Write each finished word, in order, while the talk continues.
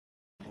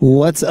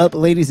What's up,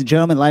 ladies and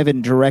gentlemen? Live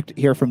and direct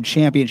here from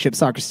Championship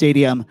Soccer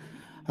Stadium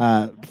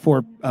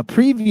for a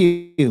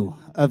preview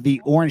of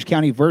the Orange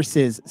County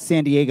versus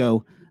San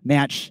Diego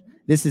match.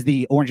 This is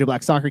the Orange and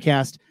Black Soccer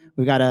Cast.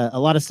 We've got a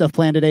lot of stuff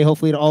planned today.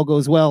 Hopefully it all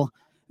goes well.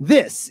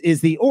 This is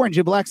the Orange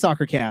and Black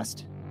Soccer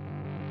Cast.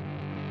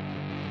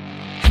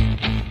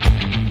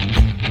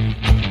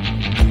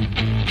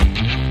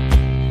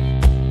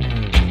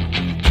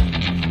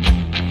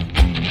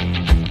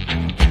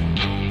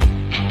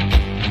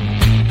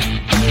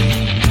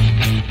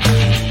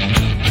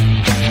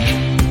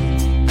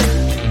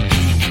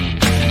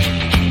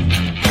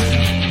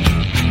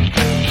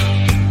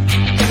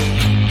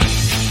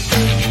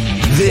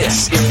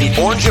 This is the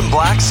Orange and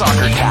Black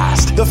Soccer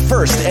Cast, the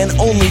first and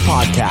only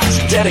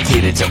podcast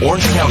dedicated to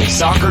Orange County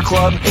Soccer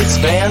Club, its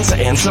fans,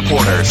 and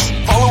supporters.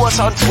 Follow us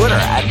on Twitter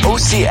at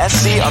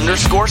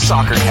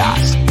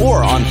OCSC_SoccerCast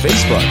or on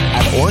Facebook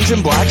at Orange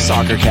and Black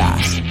Soccer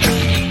Cast.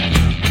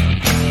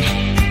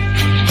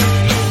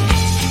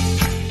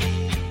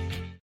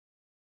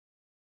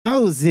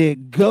 How's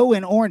it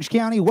going, Orange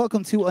County?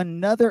 Welcome to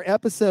another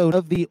episode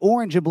of the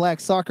Orange and Black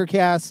Soccer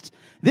Cast.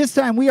 This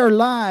time we are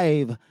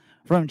live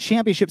from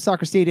Championship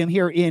Soccer Stadium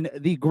here in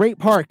the Great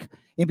Park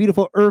in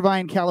beautiful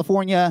Irvine,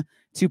 California,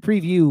 to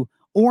preview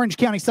Orange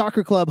County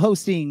Soccer Club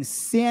hosting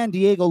San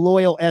Diego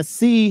Loyal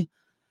SC.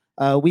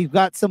 We've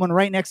got someone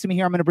right next to me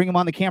here. I'm going to bring him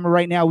on the camera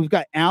right now. We've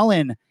got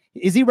Alan.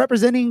 Is he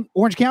representing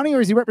Orange County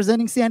or is he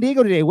representing San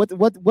Diego today?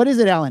 What is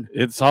it, Alan?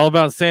 It's all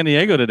about San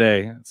Diego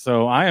today.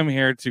 So I am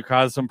here to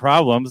cause some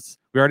problems.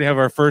 We already have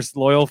our first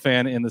Loyal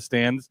fan in the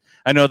stands.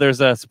 I know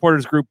there's a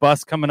supporters group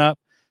bus coming up.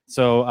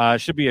 So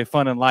it should be a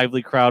fun and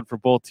lively crowd for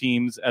both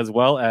teams, as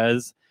well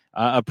as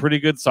a pretty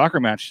good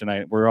soccer match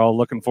tonight. We're all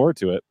looking forward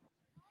to it.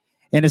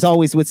 And as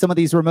always, with some of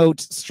these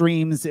remote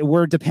streams,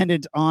 we're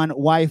dependent on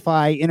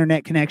Wi-Fi,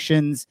 internet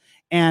connections,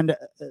 and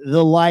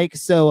the like.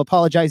 So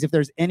apologize if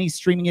there's any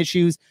streaming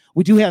issues.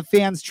 We do have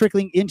fans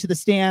trickling into the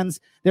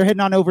stands. They're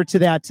heading on over to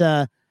that,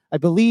 I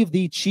believe,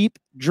 the cheap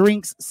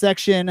drinks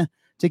section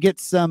to get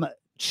some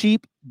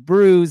cheap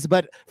brews.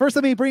 But first,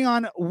 let me bring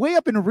on way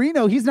up in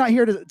Reno. He's not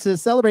here to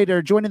celebrate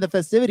or join in the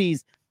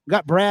festivities. We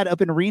got Brad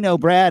up in Reno.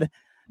 Brad,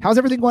 how's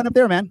everything going up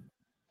there, man?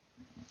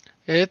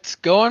 It's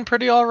going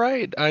pretty all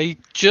right. I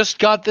just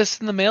got this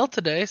in the mail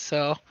today,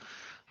 so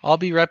I'll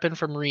be repping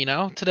from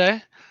Reno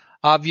today.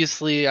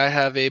 Obviously, I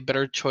have a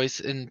better choice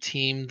in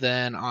team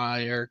than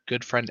our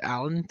good friend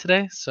Alan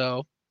today,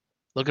 so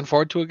looking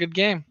forward to a good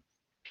game.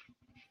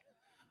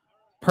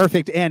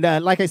 Perfect. And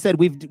like I said,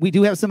 we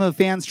do have some of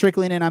the fans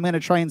trickling in. I'm going to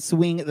try and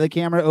swing the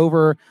camera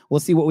over. We'll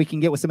see what we can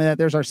get with some of that.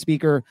 There's our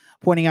speaker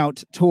pointing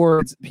out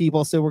towards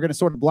people. So we're going to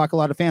sort of block a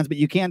lot of fans, but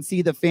you can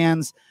see the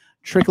fans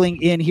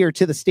trickling in here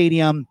to the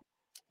stadium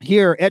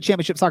here at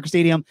Championship Soccer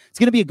Stadium. It's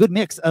going to be a good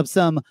mix of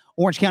some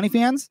Orange County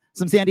fans,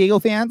 some San Diego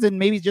fans, and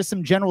maybe just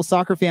some general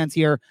soccer fans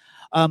here.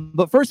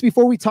 But first,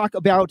 before we talk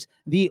about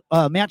the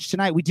match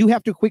tonight, we do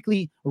have to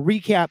quickly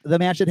recap the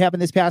match that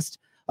happened this past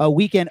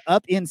weekend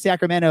up in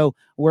Sacramento,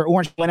 where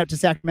Orange went up to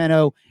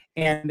Sacramento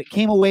and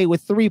came away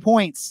with 3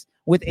 points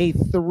with a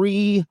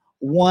 3-1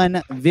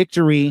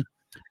 victory.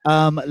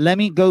 Let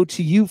me go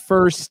to you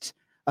first.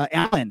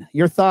 Alan,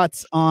 your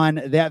thoughts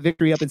on that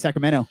victory up in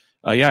Sacramento?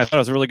 Yeah, I thought it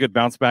was a really good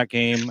bounce back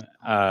game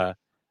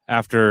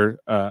after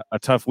a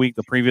tough week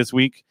the previous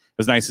week. It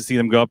was nice to see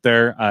them go up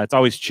there. It's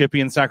always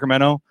chippy in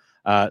Sacramento.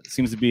 It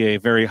seems to be a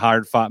very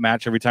hard fought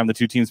match every time the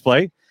two teams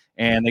play.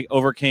 And they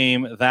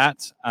overcame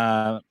that,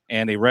 and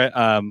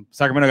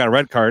Sacramento got a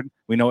red card.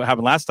 We know what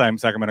happened last time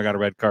Sacramento got a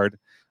red card.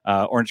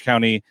 Orange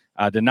County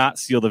did not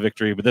seal the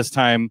victory, but this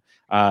time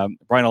Brian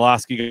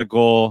Olowski got a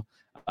goal,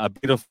 a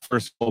beautiful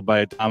first goal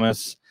by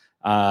Thomas,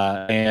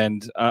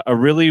 and a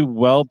really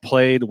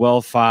well-played,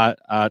 well-fought,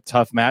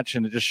 tough match.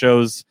 And it just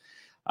shows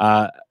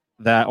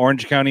that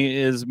Orange County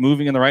is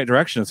moving in the right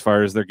direction as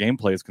far as their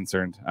gameplay is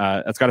concerned.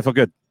 That's got to feel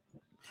good.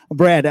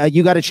 Brad,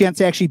 you got a chance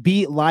to actually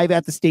be live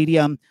at the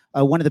stadium.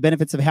 One of the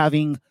benefits of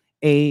having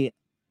a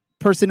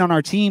person on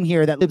our team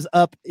here that lives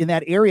up in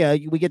that area,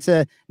 we get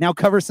to now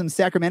cover some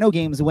Sacramento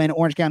games when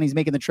Orange County is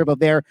making the trip up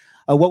there.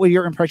 What were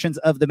your impressions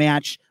of the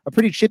match? A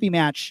pretty chippy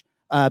match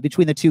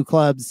between the two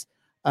clubs.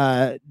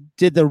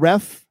 Did the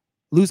ref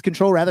lose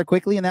control rather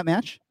quickly in that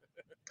match?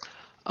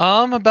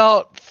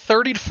 About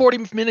 30 to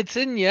 40 minutes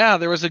in, yeah,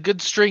 there was a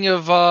good string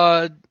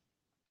of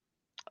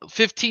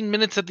 15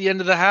 minutes at the end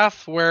of the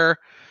half where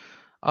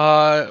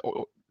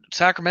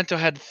Sacramento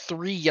had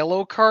 3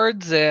 yellow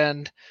cards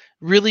and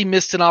really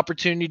missed an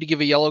opportunity to give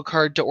a yellow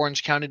card to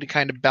Orange County to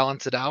kind of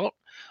balance it out.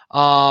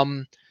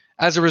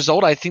 As a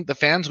result, I think the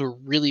fans were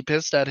really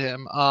pissed at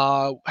him.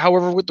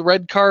 However, with the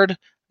red card,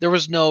 there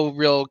was no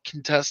real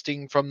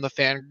contesting from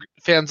the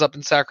fans up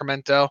in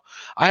Sacramento.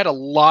 I had a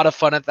lot of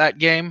fun at that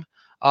game.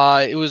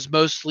 It was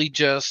mostly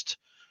just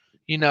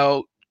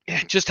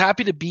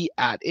happy to be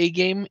at a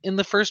game in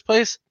the first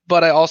place,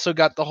 but I also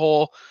got the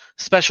whole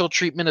special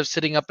treatment of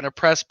sitting up in a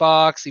press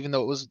box, even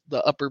though it was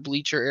the upper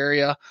bleacher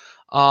area,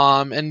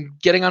 and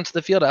getting onto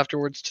the field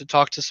afterwards to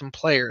talk to some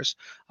players.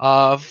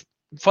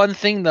 Fun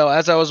thing though,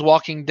 as I was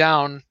walking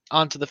down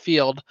onto the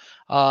field,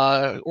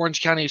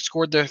 Orange County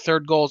scored their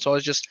third goal, so I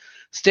was just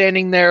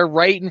standing there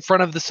right in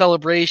front of the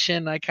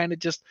celebration. I kind of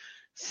just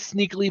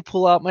sneakily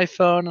pull out my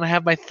phone, and I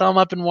have my thumb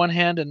up in one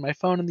hand and my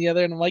phone in the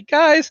other, and I'm like,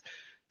 guys,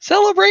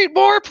 celebrate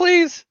more,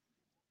 please.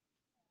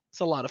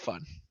 It's a lot of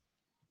fun.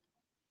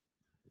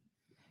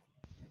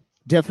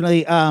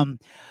 Definitely.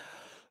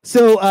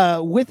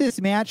 So with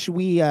this match,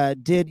 we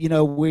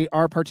we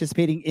are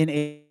participating in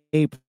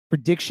a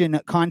prediction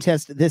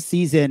contest this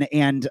season,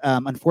 and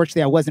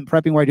unfortunately I wasn't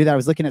prepping where I do that. I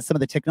was looking at some of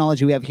the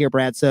technology we have here,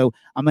 Brad, so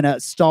I'm going to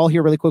stall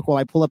here really quick while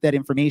I pull up that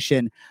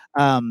information.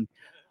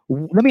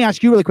 Let me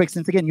ask you really quick,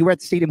 since again you were at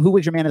the stadium, who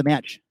was your man of the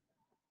match?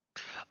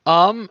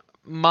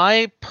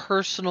 My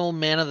personal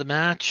man of the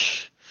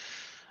match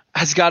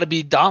has got to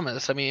be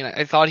Damas. I mean,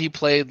 I thought he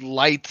played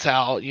lights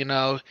out.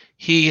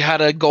 He had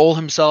a goal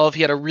himself.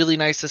 He had a really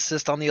nice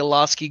assist on the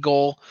Olaski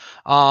goal.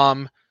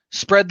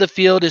 Spread the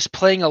field, is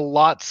playing a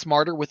lot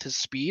smarter with his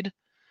speed.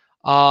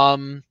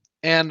 And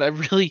I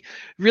really,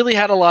 really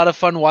had a lot of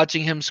fun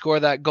watching him score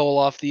that goal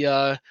off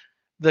the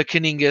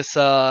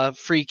Canningus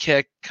free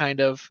kick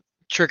kind of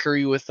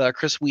trickery with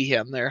Chris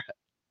Weeham there.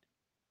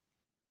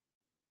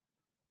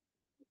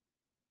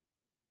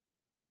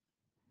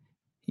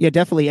 Yeah,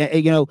 definitely.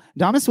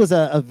 Damas was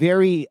a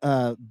very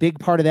big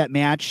part of that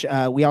match.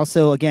 We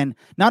also, again,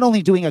 not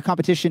only doing a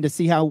competition to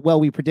see how well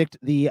we predict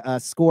the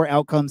score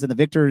outcomes and the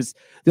victors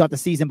throughout the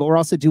season, but we're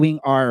also doing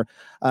our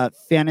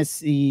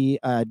fantasy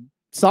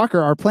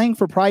soccer, our Playing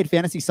for Pride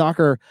fantasy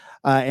soccer,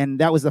 and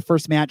that was the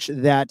first match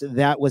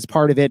that was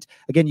part of it.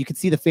 Again, you can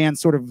see the fans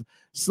sort of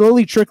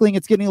slowly trickling.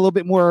 It's getting a little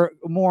bit more.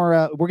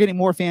 We're getting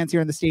more fans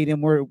here in the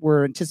stadium.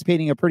 We're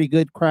anticipating a pretty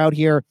good crowd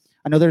here.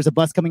 I know there's a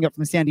bus coming up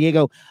from San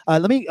Diego.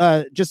 Let me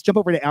just jump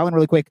over to Alan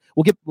really quick.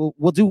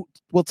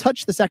 We'll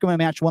touch the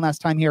Sacramento match one last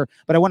time here,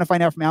 but I want to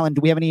find out from Alan,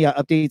 do we have any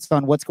updates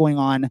on what's going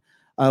on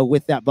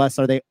with that bus?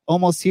 Are they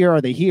almost here?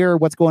 Are they here?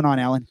 What's going on,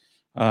 Alan?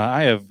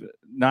 I have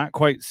not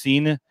quite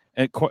seen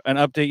an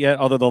update yet,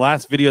 although the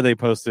last video they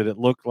posted, it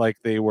looked like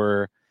they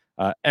were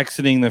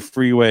exiting the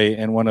freeway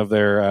in one of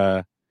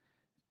their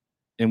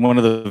in one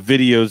of the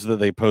videos that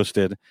they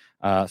posted.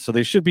 So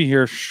they should be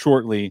here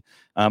shortly.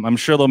 I'm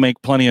sure they'll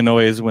make plenty of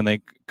noise when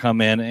they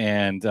come in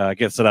and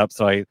get set up.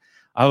 So I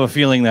have a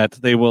feeling that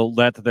they will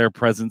let their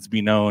presence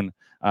be known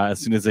as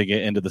soon as they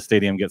get into the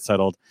stadium, get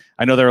settled.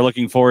 I know they're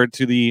looking forward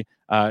to the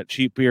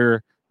cheap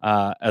beer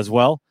as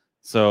well.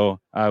 So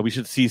we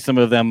should see some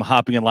of them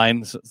hopping in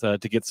line to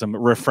get some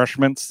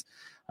refreshments.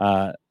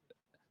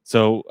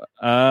 So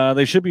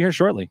they should be here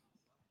shortly.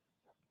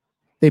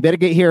 They better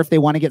get here if they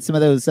want to get some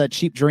of those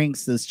cheap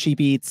drinks, those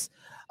cheap eats.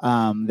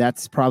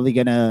 That's probably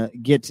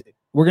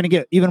we're going to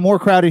get even more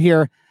crowded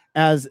here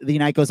as the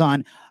night goes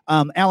on.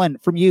 Alan,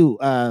 from you,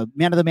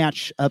 man of the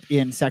match up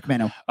in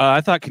Sacramento.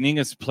 I thought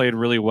Canningus played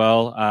really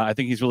well. I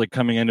think he's really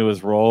coming into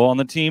his role on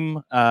the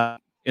team.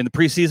 In the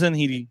preseason,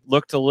 he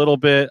looked a little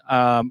bit,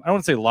 I don't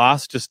want to say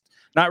lost, just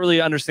not really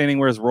understanding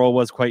where his role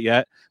was quite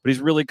yet, but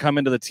he's really come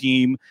into the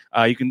team.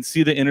 You can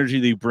see the energy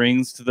that he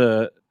brings to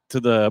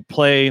the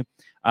play.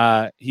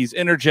 He's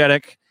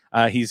energetic.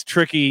 He's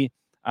tricky.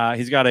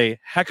 He's got a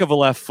heck of a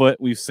left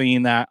foot. We've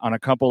seen that on a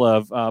couple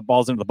of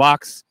balls into the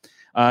box.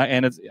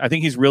 And I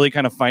think he's really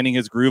kind of finding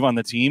his groove on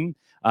the team.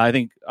 I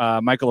think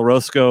Michael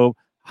Orozco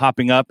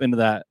hopping up into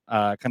that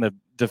kind of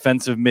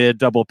defensive mid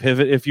double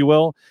pivot, if you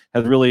will,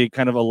 has really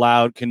kind of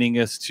allowed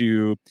Canningus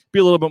to be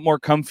a little bit more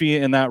comfy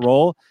in that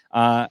role.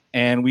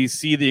 And we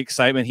see the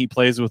excitement he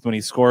plays with when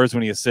he scores,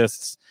 when he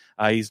assists.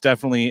 He's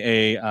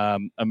definitely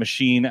a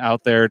machine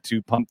out there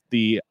to pump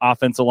the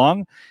offense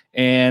along.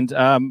 And,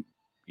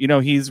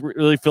 he's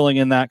really filling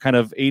in that kind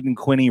of Aiden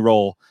Quinney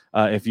role,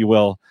 if you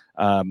will.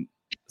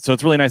 So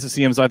it's really nice to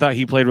see him. So I thought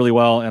he played really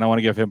well, and I want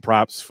to give him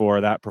props for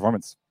that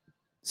performance.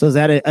 So is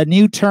that a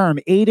new term,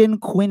 Aiden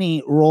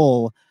Quinney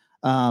role?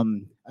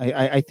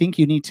 I think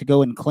you need to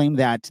go and claim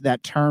that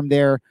term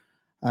there,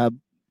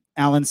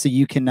 Alan, so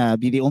you can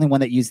be the only one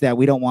that used that.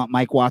 We don't want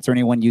Mike Watts or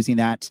anyone using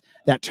that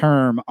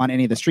term on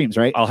any of the streams,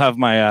 right? I'll have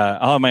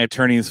my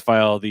attorneys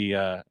file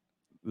the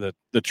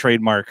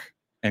trademark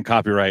and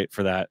copyright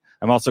for that.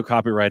 I'm also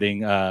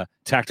copywriting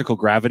Tactical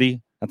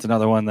Gravity. That's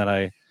another one that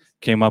I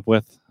came up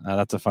with.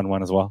 That's a fun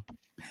one as well.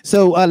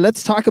 So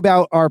let's talk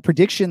about our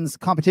predictions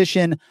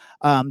competition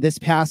this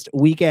past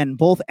weekend.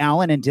 Both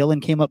Alan and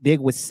Dylan came up big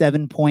with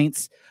 7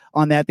 points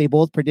on that. They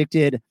both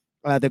predicted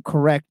the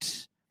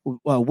correct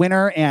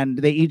winner, and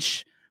they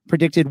each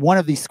predicted one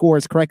of these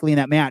scores correctly in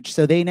that match.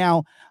 So they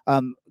now,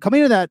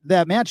 coming into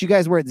that match, you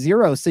guys were at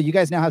 0. So you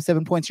guys now have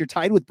 7 points. You're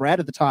tied with Brad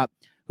at the top,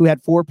 who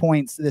had 4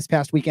 points this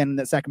past weekend in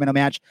that Sacramento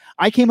match.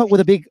 I came up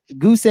with a big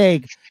goose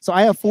egg. So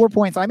I have 4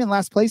 points. I'm in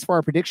last place for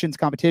our predictions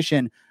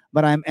competition,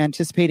 but I'm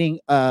anticipating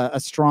a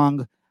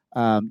strong,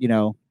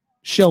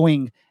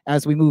 showing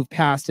as we move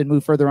past and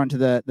move further onto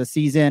the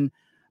season.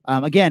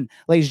 Again,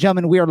 ladies and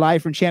gentlemen, we are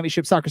live from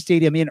Championship Soccer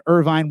Stadium in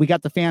Irvine. We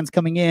got the fans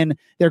coming in.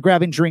 They're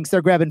grabbing drinks.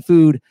 They're grabbing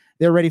food.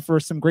 They're ready for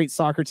some great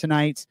soccer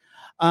tonight.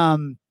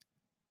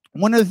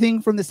 one other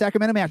thing from the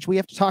Sacramento match, we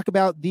have to talk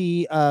about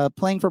the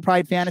Playing for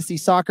Pride fantasy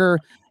soccer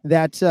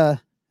that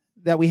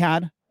we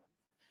had.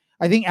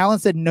 I think Alan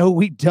said, no,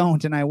 we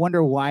don't. And I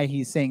wonder why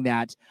he's saying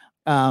that.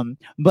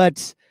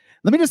 But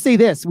let me just say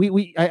this.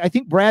 I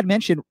think Brad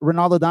mentioned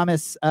Ronaldo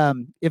Damas.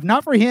 If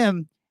not for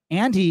him,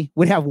 Andy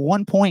would have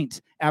 1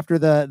 point after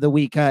the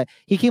week.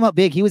 He came up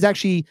big. He was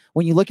actually,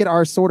 when you look at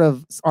our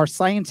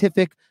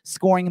scientific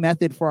scoring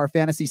method for our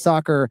fantasy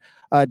soccer,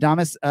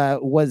 Damas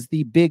was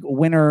the big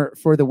winner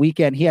for the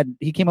weekend.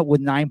 He came up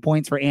with 9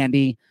 points for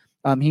Andy.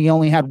 He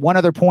only had one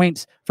other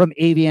point from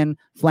Avian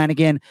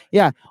Flanagan.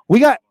 Yeah, we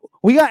got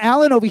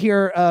Alan over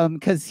here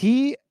because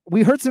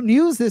we heard some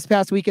news this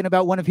past weekend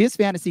about one of his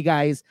fantasy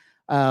guys.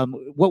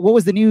 What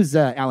was the news,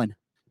 Alan?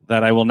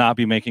 That I will not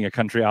be making a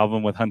country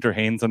album with Hunter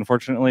Haynes,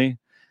 unfortunately.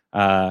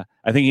 I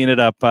think he ended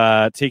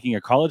up taking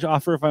a college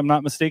offer, if I'm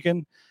not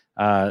mistaken.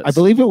 I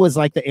believe it was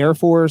like the Air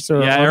Force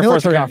or Air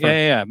Force offer.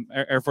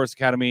 Air Force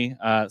Academy.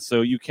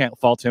 So you can't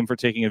fault him for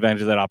taking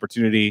advantage of that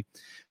opportunity.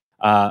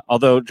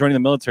 Although joining the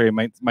military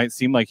might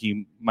seem like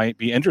he might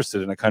be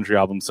interested in a country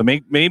album. So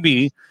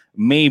maybe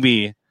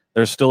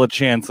there's still a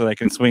chance that I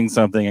can swing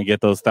something and get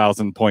those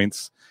 1,000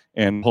 points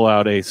and pull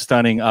out a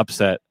stunning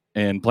upset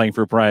in Playing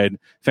for Pride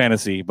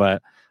fantasy.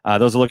 But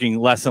those are looking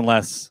less and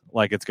less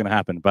like it's going to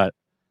happen. But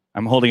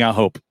I'm holding out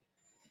hope.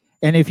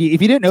 And if you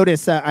didn't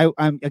notice,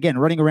 I'm again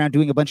running around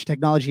doing a bunch of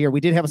technology here.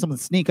 We did have someone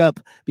sneak up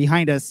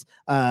behind us.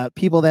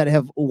 People that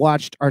have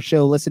watched our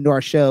show, listened to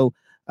our show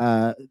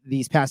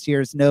these past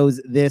years,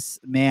 knows this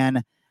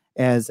man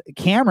as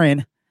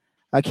Cameron.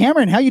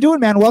 Cameron, how you doing,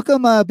 man?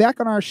 Welcome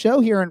back on our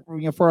show here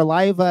and for a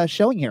live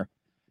showing here.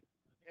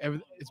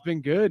 It's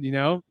been good,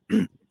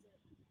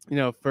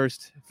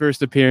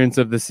 first appearance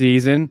of the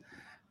season,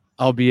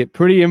 albeit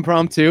pretty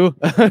impromptu,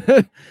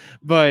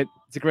 but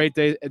it's a great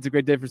day. It's a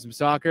great day for some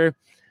soccer.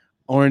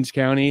 Orange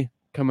County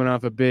coming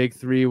off a big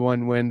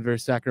 3-1 win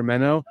versus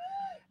Sacramento,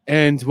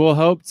 and OC will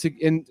hope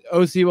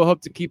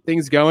to keep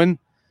things going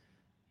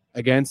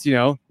against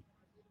the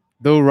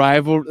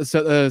rival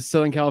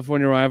Southern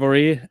California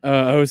rivalry,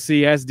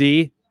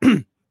 OCSD.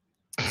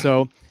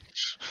 So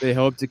they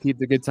hope to keep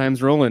the good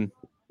times rolling.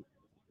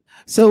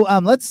 So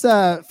let's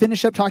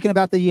finish up talking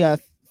about the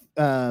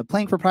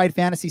Playing for Pride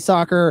fantasy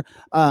soccer.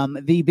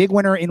 The big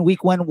winner in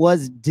week 1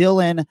 was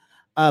Dylan.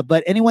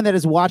 But anyone that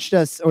has watched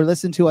us or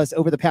listened to us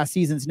over the past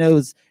seasons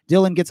knows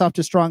Dylan gets off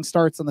to strong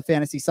starts on the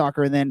fantasy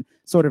soccer and then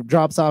sort of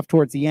drops off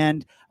towards the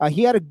end.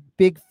 He had a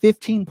big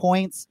 15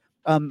 points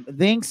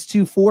thanks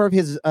to 4 of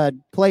his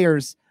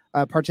players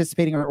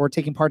participating or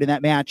taking part in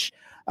that match.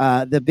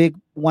 The big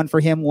one for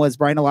him was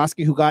Brian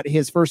Olaski, who got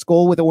his first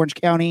goal with Orange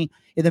County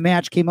in the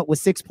match, came up with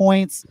 6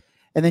 points.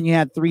 And then you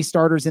had 3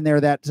 starters in there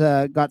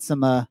that got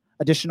some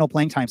additional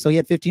playing time. So he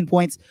had 15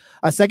 points.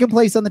 Second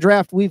place on the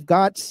draft, we've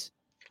got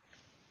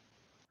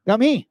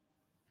me.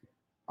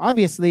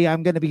 Obviously,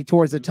 I'm going to be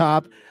towards the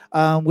top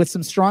with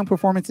some strong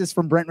performances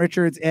from Brent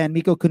Richards and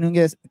Miko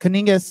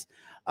Kuningas,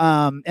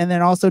 and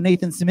then also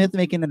Nathan Smith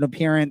making an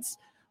appearance.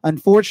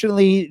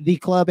 Unfortunately, the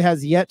club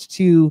has yet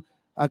to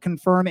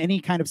confirm any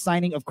kind of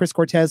signing of Chris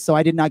Cortez, so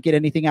I did not get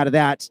anything out of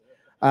that.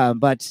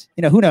 But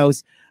who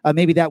knows?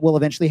 Maybe that will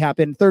eventually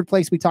happen. Third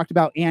place, we talked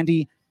about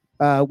Andy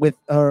with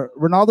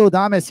Ronaldo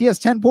Damas. He has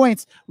 10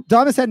 points.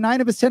 Damas had 9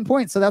 of his 10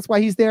 points, so that's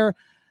why he's there.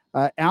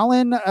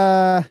 Alan,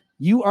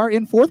 you are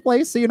in 4th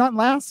place, so you're not in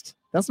last.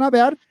 That's not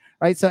bad,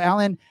 right? So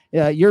Alan,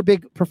 your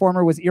big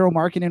performer was Eero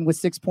Markkinen with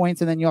 6 points,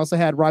 and then you also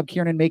had Rob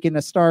Kiernan making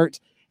a start.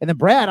 And then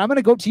Brad, I'm going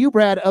to go to you,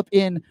 Brad, up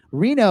in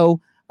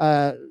Reno.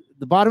 The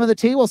bottom of the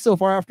table so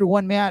far after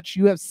 1 match,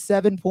 you have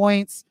 7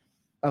 points.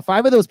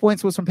 5 of those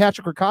points was from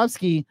Patrick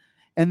Rakowski,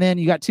 and then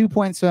you got 2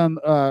 points from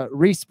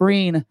Reese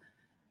Breen.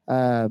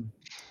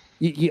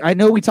 I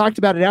know we talked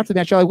about it after the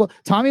match. You're like, well,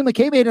 Tommy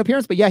McKay made an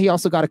appearance, but yeah, he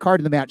also got a card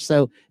in the match,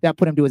 so that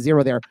put him to a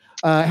 0 there.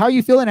 How are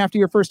you feeling after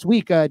your first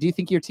week? Do you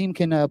think your team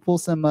can pull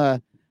some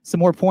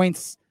more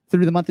points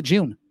through the month of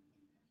June?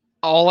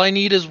 All I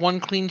need is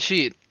 1 clean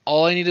sheet. And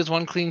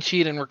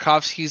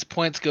Rakowski's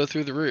points go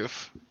through the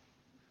roof.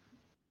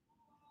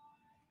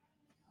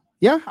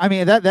 Yeah, I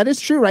mean that is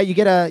true, right? You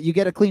get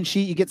a clean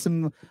sheet, you get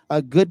some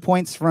good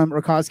points from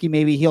Rakowski.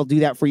 Maybe he'll do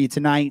that for you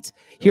tonight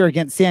here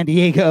against San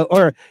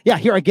Diego,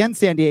 here against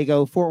San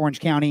Diego for Orange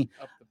County.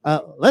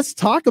 Let's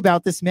talk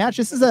about this match.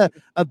 This is a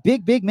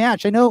big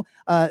match. I know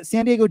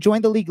San Diego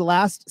joined the league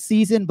last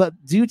season, but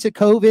due to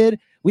COVID,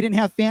 we didn't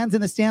have fans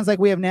in the stands like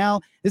we have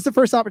now. This is the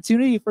first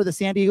opportunity for the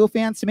San Diego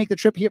fans to make the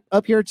trip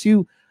up here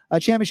to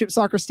Championship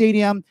Soccer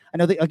Stadium. I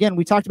know that, again,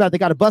 we talked about it. They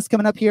got a bus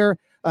coming up here.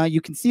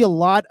 You can see a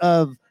lot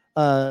of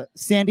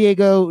San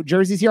Diego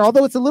jerseys here,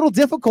 although it's a little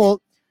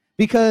difficult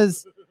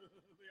because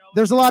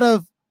there's a lot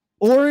of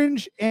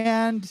orange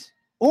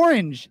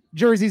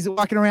jerseys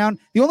walking around.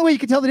 The only way you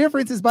can tell the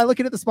difference is by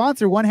looking at the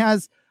sponsor. One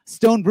has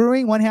Stone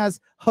Brewing, one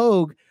has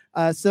Hogue.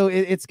 So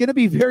it's going to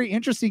be very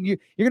interesting. You're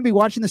going to be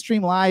watching the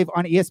stream live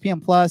on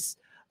ESPN Plus,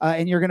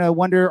 and you're going to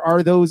wonder,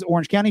 are those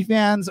Orange County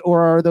fans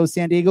or are those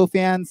San Diego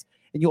fans?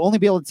 And you'll only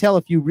be able to tell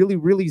if you really,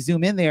 really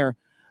zoom in there.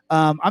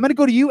 I'm going to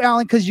go to you,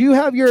 Alan, because you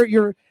have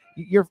your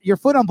your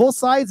foot on both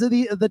sides of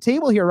the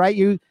table here,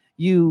 right?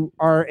 You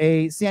are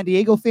a San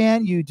Diego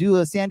fan. You do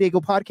a San Diego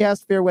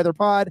podcast, Fairweather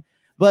Pod.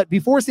 But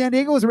before San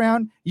Diego was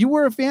around, you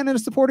were a fan and a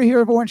supporter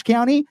here of Orange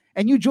County,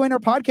 and you joined our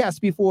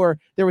podcast before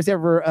there was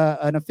ever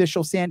an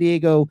official San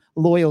Diego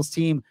Loyals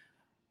team.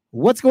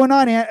 What's going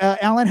on,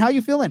 Alan? How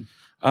you feeling?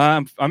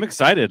 I'm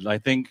excited. I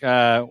think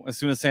as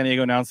soon as San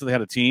Diego announced that they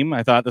had a team,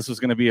 I thought this was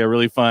going to be a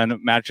really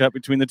fun matchup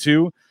between the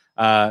two.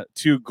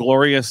 Two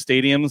glorious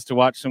stadiums to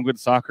watch some good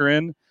soccer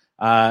in.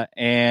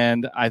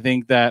 And I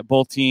think that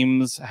both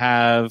teams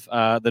have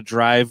the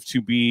drive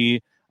to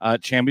be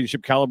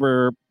championship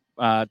caliber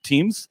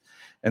teams.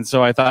 And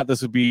so I thought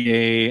this would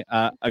be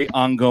a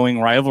ongoing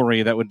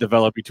rivalry that would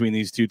develop between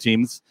these two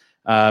teams.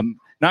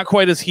 Not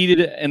quite as heated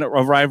in a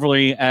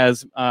rivalry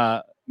as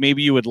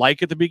maybe you would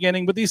like at the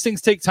beginning, but these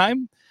things take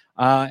time,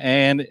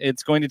 and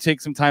it's going to take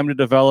some time to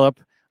develop.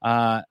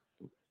 I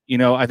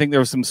think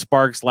there were some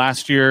sparks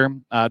last year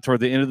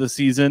toward the end of the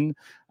season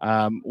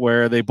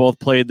where they both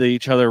played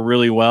each other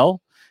really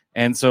well.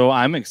 And so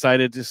I'm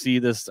excited to see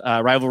this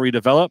rivalry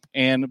develop,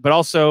 but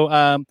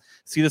also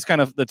see this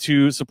kind of the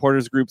two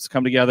supporters groups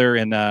come together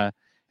and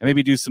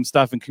maybe do some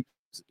stuff and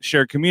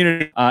share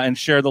community and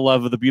share the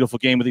love of the beautiful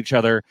game with each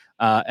other.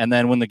 And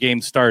then when the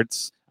game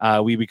starts,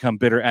 we become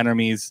bitter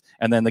enemies.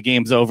 And then the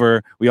game's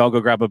over. We all go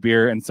grab a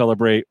beer and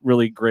celebrate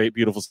really great,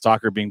 beautiful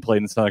soccer being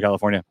played in Southern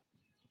California.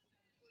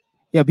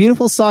 Yeah,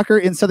 beautiful soccer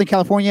in Southern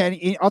California.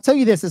 And I'll tell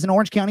you this, as an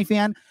Orange County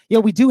fan,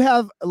 we do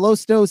have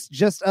Los Dos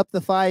just up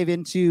the 5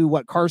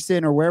 into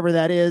Carson or wherever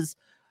that is.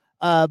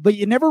 But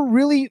it never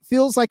really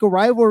feels like a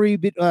rivalry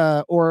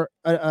or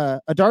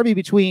a derby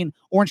between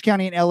Orange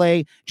County and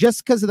LA,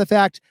 just because of the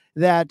fact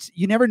that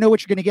you never know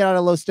what you're going to get out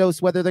of Los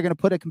Dos, whether they're going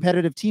to put a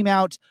competitive team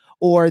out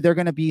or they're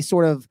going to be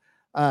sort of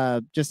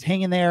just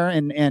hanging there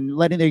and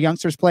letting their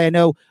youngsters play. I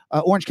know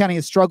Orange County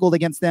has struggled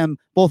against them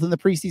both in the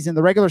preseason and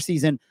the regular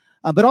season.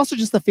 But also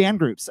just the fan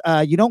groups.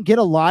 You don't get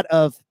a lot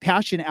of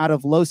passion out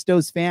of Los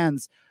Dos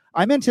fans.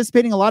 I'm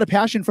anticipating a lot of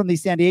passion from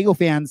these San Diego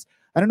fans.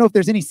 I don't know if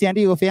there's any San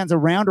Diego fans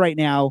around right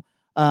now.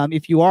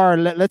 If you are,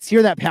 let's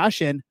hear that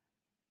passion.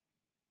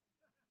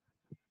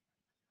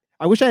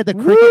 I wish I had the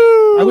cricket.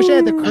 I wish I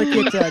had the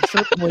cricket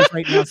chirp noise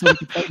right now so we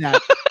could play that.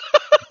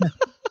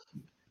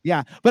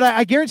 Yeah, but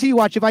I guarantee you,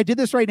 watch, if I did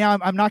this right now,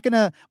 I'm not going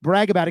to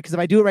brag about it, because if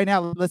I do it right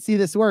now, let's see if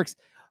this works.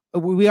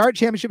 We are at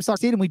Championship Soccer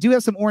Stadium. We do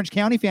have some Orange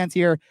County fans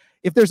here.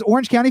 If there's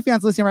Orange County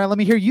fans listening right now, let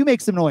me hear you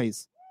make some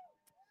noise.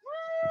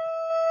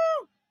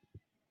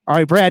 All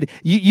right, Brad,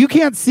 you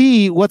can't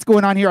see what's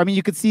going on here. I mean,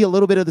 you could see a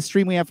little bit of the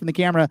stream we have from the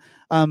camera.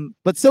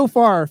 But so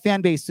far,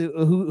 fan base,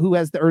 who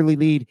has the early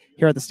lead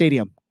here at the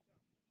stadium?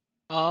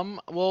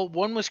 Well,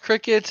 one was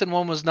crickets and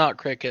one was not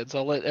crickets.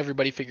 I'll let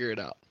everybody figure it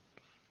out.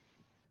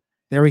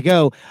 There we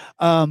go.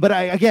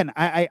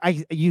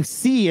 But you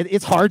see,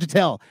 it's hard to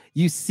tell.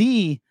 You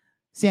see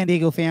San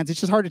Diego fans. It's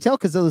just hard to tell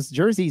because of those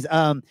jerseys.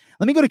 Let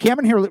me go to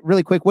Cameron here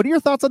really quick. What are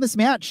your thoughts on this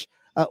match?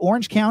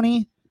 Orange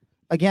County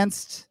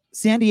against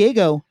San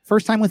Diego.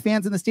 First time with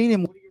fans in the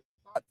stadium.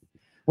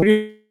 What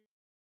are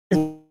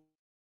your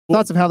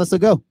thoughts of how this will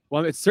go?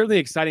 Well, it's certainly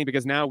exciting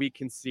because now we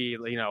can see,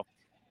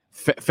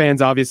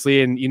 fans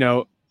obviously, and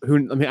I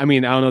don't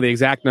know the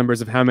exact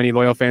numbers of how many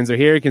loyal fans are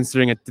here,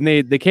 considering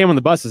it. They came on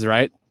the buses,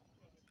 right?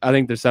 I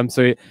think there's some.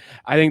 So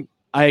I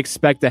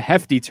expect a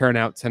hefty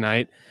turnout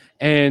tonight,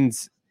 and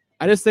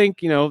I just think,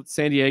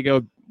 San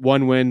Diego,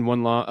 1 win,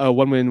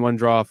 1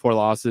 draw, 4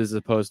 losses, as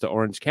opposed to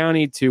Orange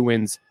County, 2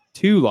 wins,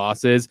 2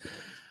 losses.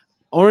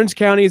 Orange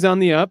County is on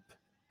the up,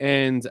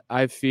 and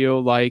I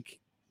feel like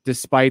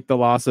despite the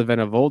loss of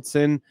Anna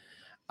Voltson,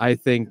 I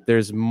think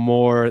there's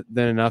more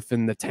than enough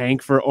in the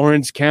tank for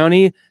Orange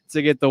County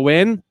to get the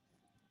win.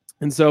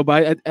 And so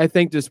I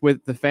think just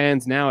with the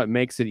fans now, it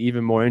makes it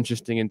even more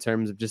interesting in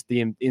terms of just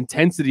the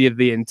intensity of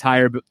the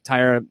entire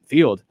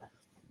field.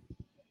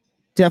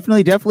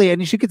 Definitely.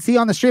 And as you can see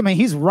on the stream,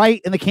 he's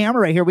right in the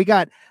camera right here. We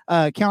got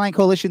Caroline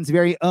Coalition's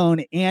very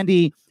own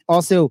Andy.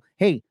 Also,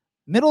 hey,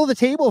 middle of the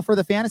table for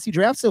the fantasy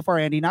draft so far,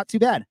 Andy. Not too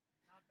bad.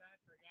 Not bad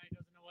for a guy who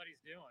doesn't know what he's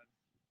doing.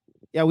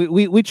 Yeah,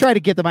 we try to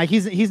get the mic.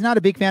 He's not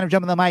a big fan of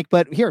jumping the mic,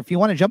 but here, if you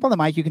want to jump on the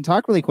mic, you can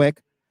talk really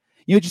quick.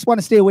 You just want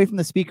to stay away from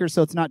the speaker,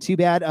 so it's not too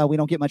bad. We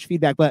don't get much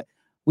feedback, but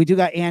we do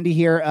got Andy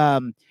here.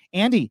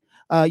 Andy,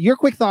 your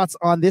quick thoughts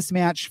on this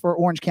match for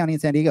Orange County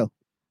and San Diego?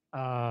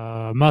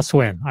 Must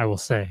win, I will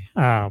say.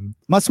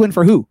 Must win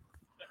for who?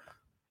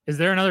 Is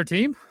there another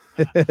team?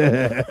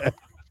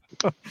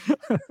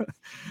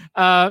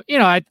 I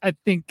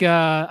think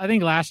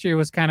last year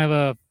was kind of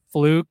a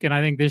fluke, and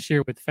I think this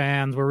year with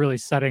fans, we're really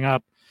setting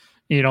up,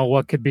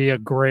 what could be a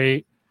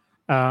great.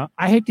 I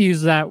hate to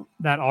use that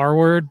R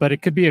word, but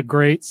it could be a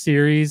great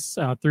series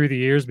through the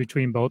years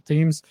between both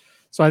teams.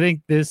 So I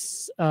think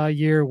this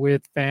year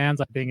with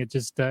fans, I think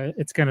it's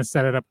going to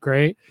set it up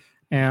great.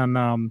 And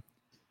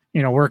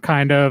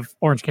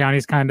Orange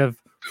County's kind of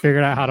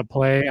figured out how to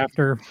play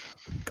after a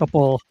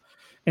couple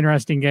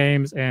interesting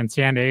games, and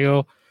San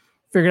Diego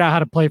figured out how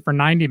to play for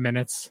 90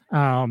 minutes.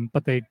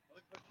 But they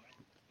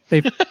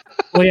couldn't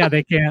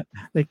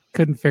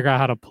figure out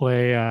how to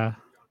play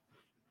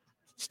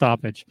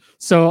stoppage.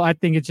 So I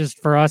think it's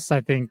just for us.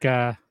 I think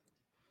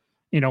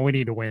we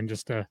need to win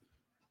just to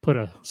put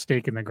a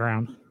stake in the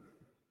ground.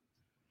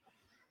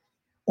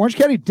 Orange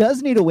County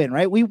does need a win,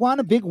 right? We want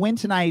a big win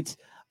tonight.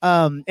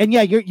 And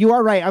yeah, you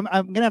are right. I'm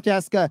gonna have to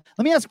ask. Let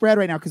me ask Brad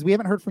right now because we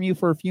haven't heard from you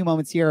for a few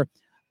moments here.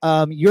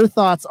 Your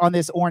thoughts on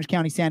this Orange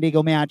County San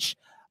Diego match?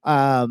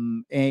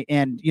 And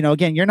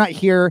again, you're not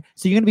here,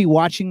 so you're gonna be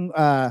watching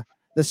the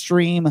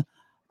stream.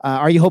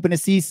 Are you hoping to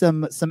see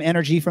some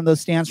energy from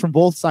those stands from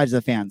both sides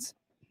of the fans?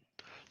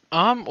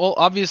 Well,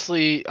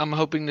 obviously, I'm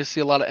hoping to see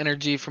a lot of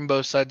energy from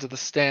both sides of the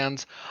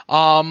stands.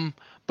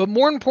 But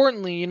more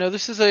importantly,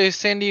 this is a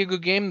San Diego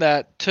game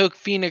that took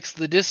Phoenix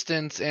the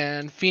distance,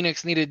 and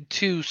Phoenix needed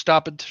 2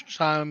 stoppage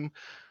time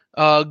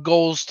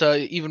goals to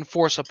even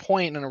force a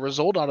point and a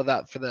result out of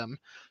that for them.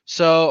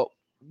 So,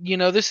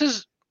 this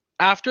is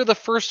after the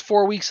first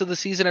 4 weeks of the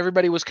season,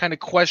 everybody was kind of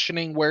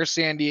questioning where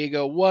San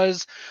Diego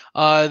was.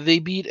 They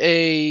beat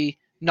a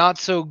not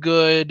so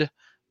good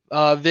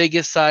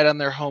Vegas side on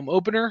their home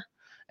opener.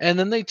 And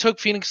then they took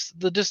Phoenix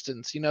the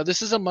distance.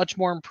 This is a much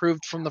more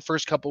improved from the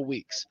first couple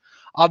weeks.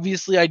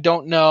 Obviously, I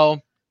don't know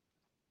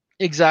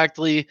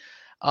exactly,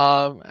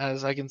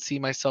 as I can see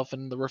myself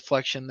in the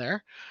reflection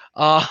there.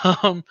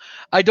 I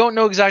don't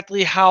know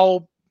exactly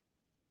how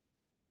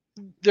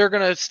they're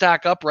going to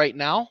stack up right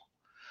now.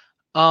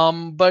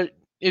 But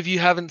if you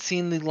haven't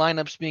seen the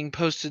lineups being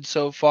posted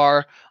so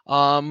far,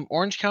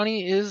 Orange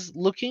County is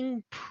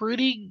looking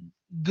pretty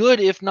good,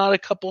 if not a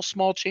couple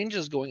small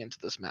changes going into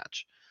this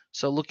match.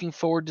 So looking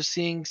forward to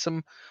seeing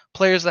some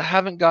players that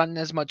haven't gotten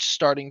as much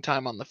starting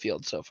time on the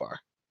field so far.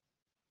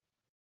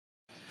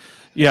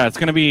 Yeah, it's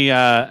going to be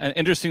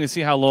interesting to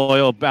see how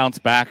Loyal bounce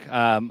back.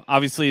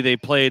 Obviously, they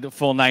played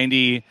full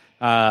 90,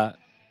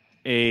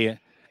 a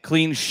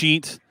clean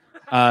sheet,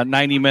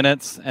 90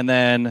 minutes, and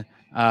then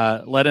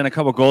let in a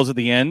couple goals at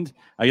the end.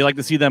 You like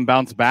to see them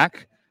bounce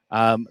back.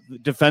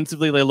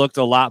 Defensively, they looked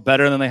a lot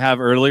better than they have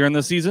earlier in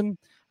the season.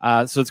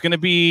 So it's going to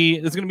be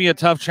a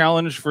tough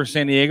challenge for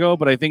San Diego,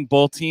 but I think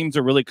both teams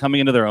are really coming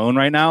into their own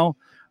right now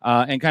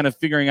and kind of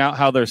figuring out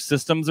how their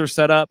systems are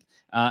set up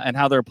and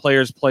how their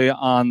players play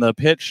on the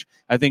pitch.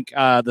 I think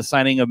the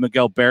signing of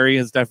Miguel Berry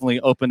has definitely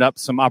opened up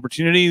some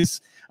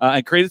opportunities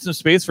and created some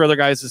space for other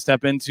guys to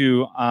step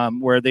into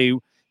where they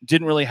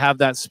didn't really have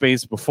that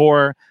space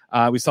before.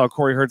 We saw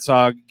Corey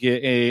Herzog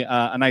get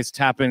a nice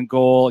tap-in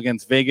goal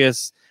against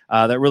Vegas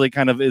that really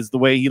kind of is the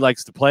way he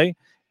likes to play.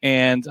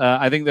 And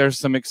I think there's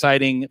some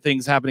exciting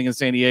things happening in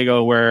San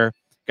Diego where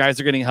guys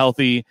are getting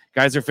healthy,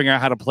 guys are figuring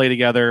out how to play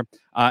together.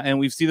 And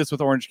we see this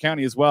with Orange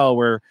County as well,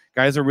 where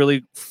guys are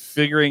really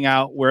figuring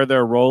out where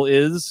their role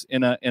is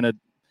in a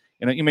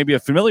maybe a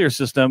familiar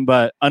system,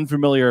 but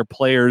unfamiliar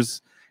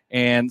players.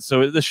 And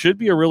so this should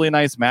be a really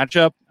nice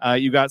matchup.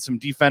 You got some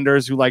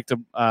defenders who like to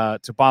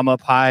bomb up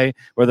high,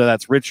 whether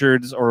that's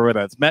Richards or whether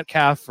that's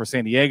Metcalf for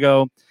San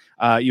Diego.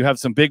 You have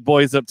some big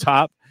boys up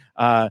top,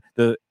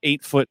 the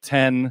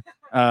 8'10"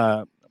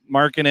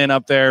 Markkanen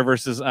up there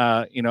versus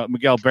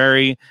Miguel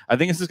Berry. I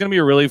think this is going to be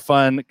a really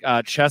fun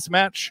chess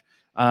match.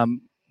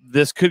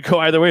 This could go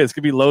either way. This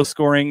could be low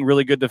scoring,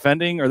 really good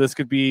defending, or this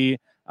could be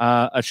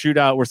a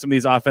shootout where some of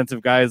these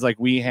offensive guys like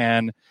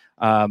Weehan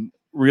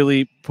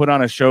really put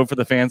on a show for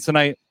the fans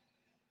tonight.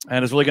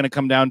 And it's really going to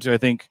come down to, I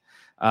think,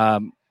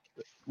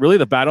 really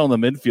the battle in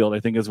the midfield,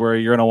 I think, is where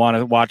you're going to want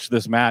to watch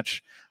this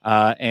match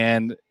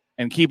and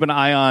keep an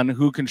eye on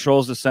who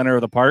controls the center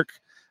of the park.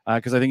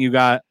 Because I think you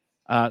got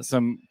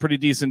some pretty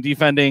decent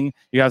defending.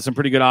 You have some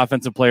pretty good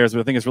offensive players, but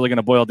I think it's really going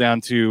to boil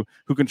down to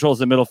who controls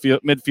the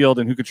midfield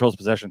and who controls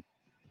possession.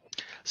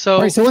 So,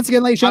 all right, so once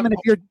again, ladies and gentlemen,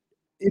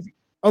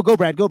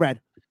 go Brad.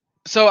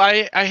 So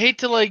I hate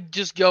to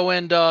just go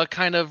and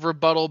kind of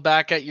rebuttal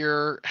back at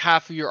your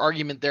half of your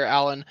argument there,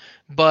 Alan.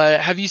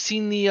 But have you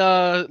seen the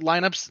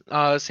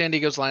lineups? San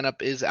Diego's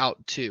lineup is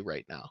out too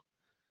right now.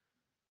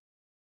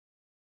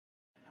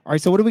 All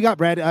right, so what do we got,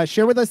 Brad?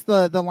 Share with us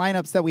the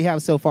lineups that we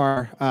have so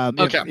far.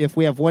 Okay. If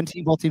we have one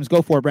team, both teams,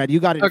 go for it, Brad. You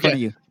got it in front of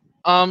you.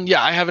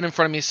 Yeah, I have it in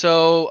front of me.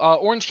 So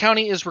Orange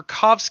County is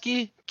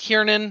Rakovsky,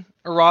 Kiernan,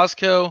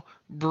 Orozco,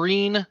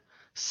 Breen,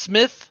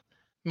 Smith,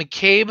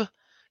 McCabe,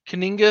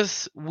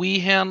 Kaningas,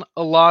 Weehan,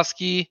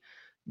 Olaski,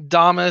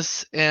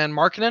 Damas, and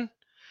Markkanen.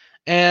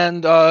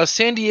 And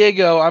San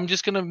Diego, I'm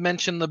just going to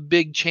mention the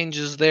big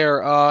changes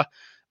there.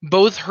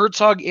 Both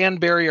Herzog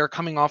and Berry are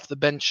coming off the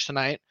bench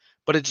tonight,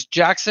 but it's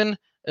Jackson,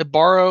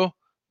 Ibarro,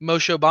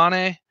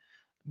 Moshobane,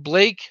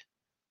 Blake,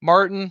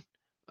 Martin,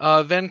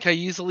 Van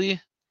Kaizeli,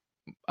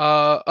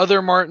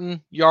 other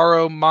Martin,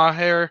 Yarrow,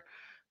 Maher,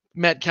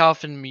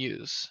 Metcalf, and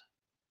Muse.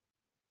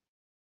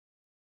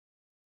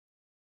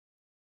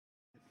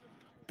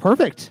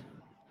 Perfect.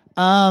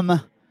 Do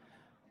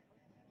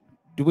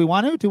we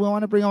want to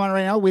bring them on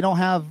right now? We don't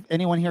have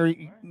anyone here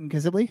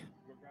visibly.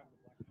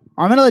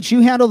 I'm going to let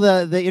you handle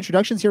the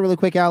introductions here really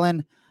quick,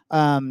 Alan.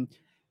 And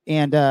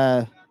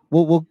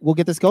we'll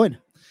get this going.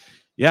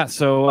 Yeah.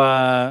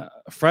 So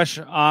fresh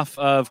off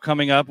of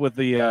coming up with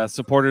the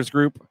supporters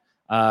group,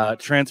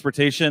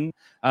 transportation.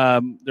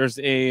 There's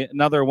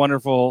another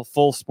wonderful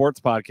full sports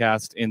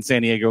podcast in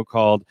San Diego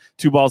called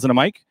Two Balls and a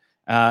Mic.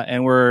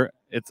 And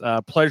it's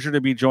a pleasure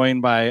to be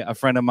joined by a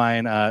friend of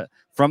mine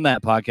from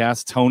that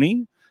podcast,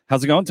 Tony.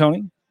 How's it going,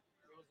 Tony?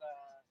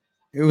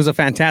 It was a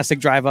fantastic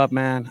drive up,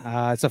 man.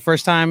 It's the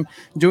first time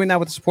doing that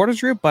with the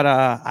supporters group, but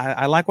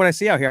I like what I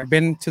see out here. I've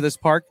been to this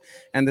park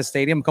and this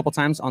stadium a couple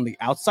times on the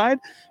outside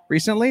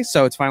recently,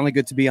 so it's finally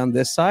good to be on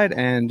this side,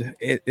 and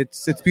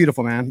it's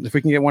beautiful, man. If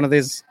we can get one of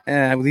these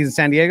in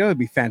San Diego, it'd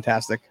be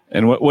fantastic.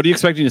 And what are you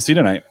expecting to see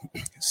tonight?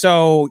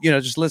 So,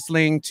 just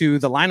listening to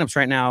the lineups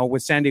right now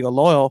with San Diego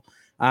Loyal,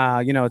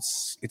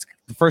 it's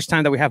the first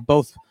time that we have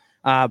both.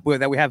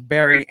 That we have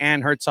Barry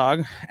and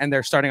Herzog, and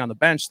they're starting on the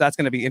bench. That's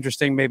going to be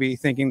interesting. Maybe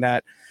thinking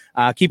that,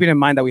 keeping in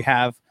mind that we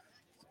have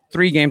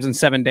 3 games in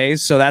 7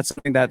 days, so that's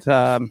something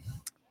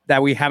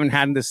that we haven't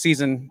had in this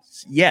season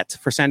yet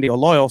for San Diego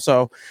Loyal.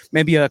 So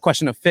maybe a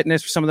question of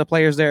fitness for some of the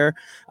players there.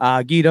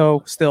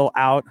 Guido still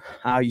out.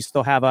 You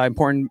still have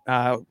important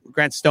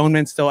Grant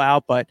Stoneman still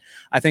out, but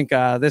I think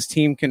this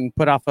team can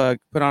put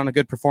on a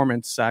good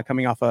performance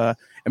coming off a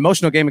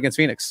emotional game against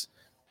Phoenix.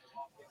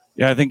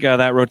 Yeah, I think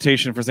that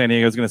rotation for San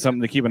Diego is going to be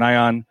something to keep an eye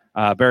on.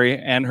 Barry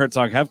and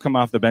Herzog have come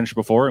off the bench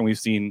before, and we've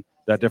seen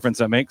that difference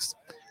that makes.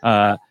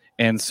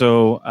 And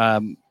so,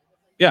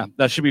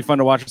 that should be fun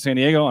to watch for San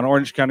Diego. On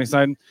Orange County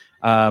side,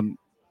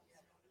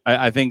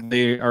 I think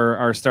they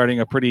are starting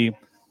a pretty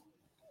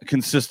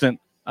consistent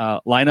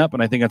lineup,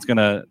 and I think that's going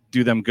to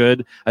do them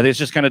good. I think it's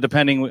just kind of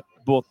depending.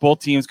 Both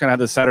teams kind of have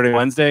this Saturday,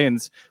 Wednesday,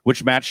 and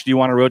which match do you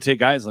want to rotate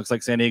guys? It looks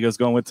like San Diego's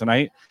going with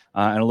tonight,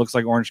 and it looks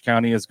like Orange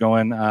County is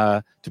going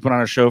to put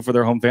on a show for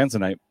their home fans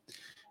tonight.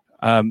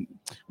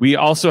 We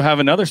also have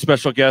another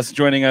special guest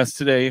joining us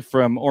today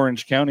from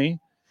Orange County.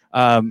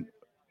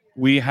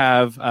 We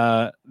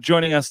have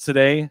joining us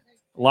today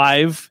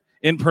live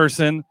in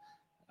person,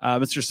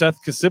 Mr.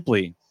 Seth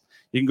Kasipli.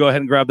 You can go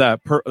ahead and grab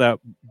that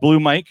blue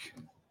mic.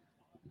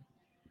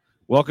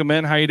 Welcome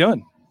in. How you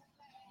doing?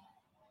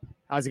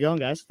 How's it going,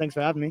 guys? Thanks for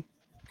having me.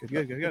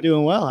 Good.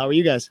 Doing well. How are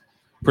you guys?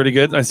 Pretty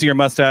good. I see your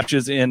mustache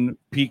is in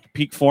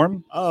peak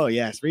form. Oh,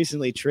 yes.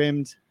 Recently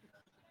trimmed.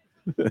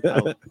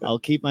 I'll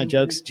keep my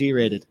jokes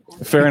G-rated.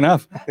 Fair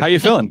enough. How you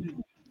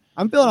feeling?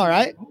 I'm feeling all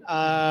right.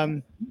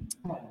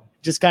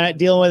 Just kind of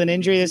dealing with an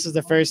injury. This is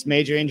the first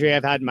major injury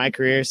I've had in my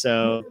career,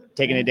 so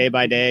taking it day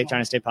by day,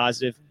 trying to stay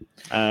positive.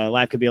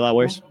 Life could be a lot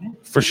worse.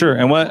 For sure.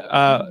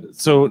 And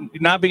so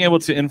not being able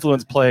to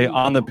influence play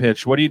on the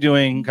pitch, what are you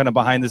doing kind of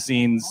behind the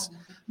scenes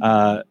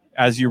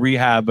as you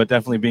rehab, but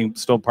definitely being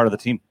still part of the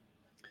team?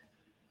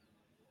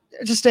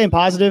 Just staying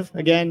positive.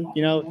 Again,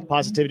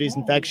 positivity is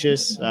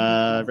infectious.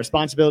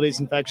 Responsibility is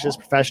infectious.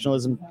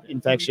 Professionalism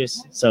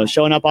infectious. So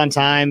showing up on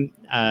time,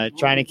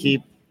 trying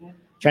to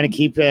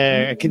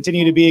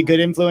continue to be a good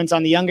influence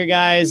on the younger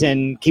guys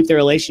and keep the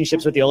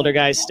relationships with the older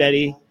guys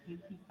steady.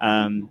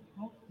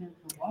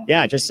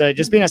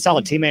 Just being a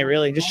solid teammate,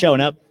 really, just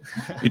showing up.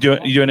 You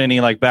doing any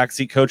like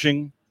backseat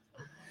coaching?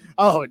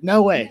 Oh,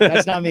 no way.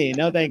 That's not me.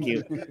 No, thank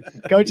you.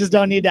 Coaches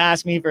don't need to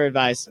ask me for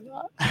advice.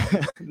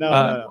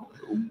 No.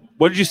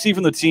 What did you see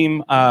from the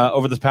team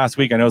over this past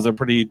week? I know it was a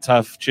pretty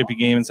tough, chippy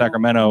game in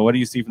Sacramento. What do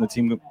you see from the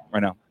team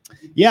right now?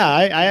 Yeah,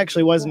 I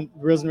actually wasn't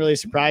really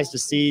surprised to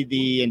see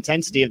the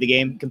intensity of the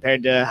game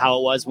compared to how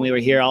it was when we were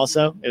here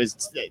also.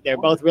 They're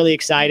both really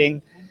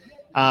exciting.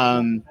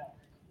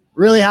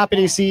 Really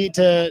happy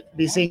to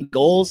be seeing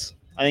goals.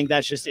 I think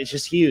it's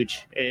just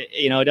huge.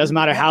 It doesn't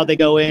matter how they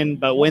go in,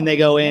 but when they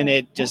go in,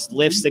 it just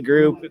lifts the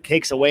group, it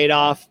takes a weight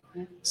off.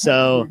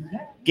 So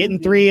getting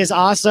 3 is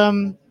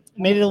awesome.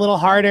 Made it a little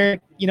harder,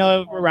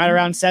 right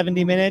around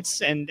 70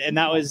 minutes. And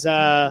that was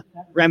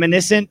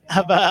reminiscent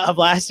of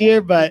last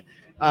year. But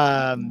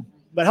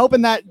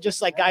hoping that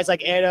just like guys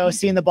like Edo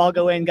seeing the ball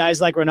go in,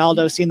 guys like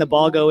Ronaldo seeing the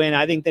ball go in,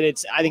 I think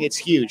it's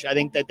huge. I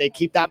think that they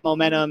keep that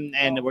momentum,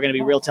 and we're going to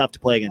be real tough to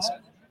play against.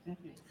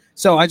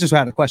 So I just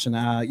had a question.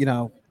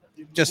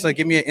 Just like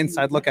give me an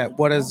inside look at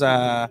what does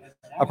a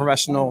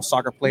professional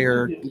soccer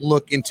player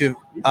look into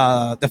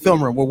the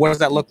film room. Well, what does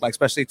that look like,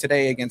 especially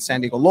today against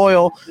San Diego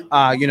Loyal?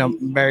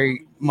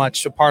 Very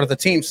much a part of the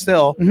team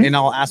still in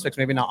all aspects,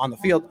 maybe not on the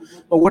field.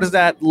 But what does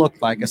that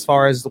look like as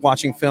far as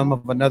watching film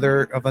of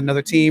another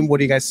team? What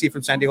do you guys see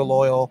from San Diego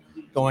Loyal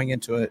going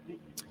into it?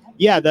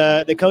 Yeah,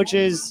 the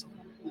coaches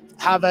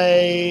have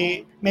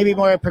a maybe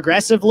more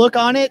progressive look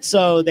on it.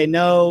 So they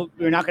know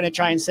we're not going to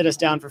try and sit us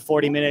down for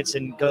 40 minutes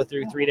and go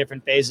through 3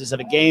 different phases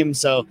of a game.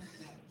 So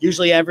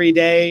usually every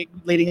day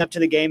leading up to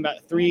the game,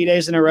 about 3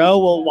 days in a row,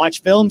 we'll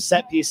watch film,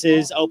 set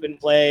pieces, open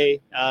play,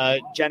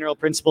 general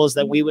principles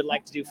that we would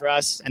like to do for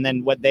us, and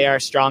then what they are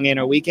strong in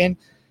or weak in.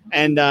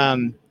 And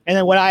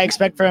then what I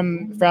expect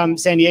from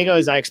San Diego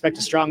is I expect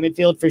a strong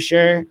midfield for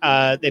sure.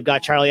 They've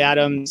got Charlie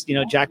Adams,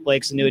 Jack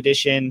Blake's a new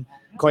addition,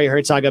 Corey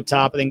Herzog up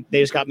top. I think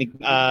they just got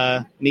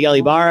Miguel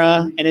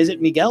Ibarra. And is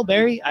it Miguel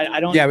Barry? I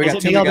don't. Yeah, we got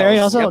is it Miguel Barry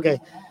also? Yep. Okay.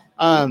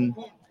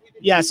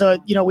 Yeah, so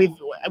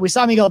we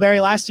saw Miguel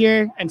Barry last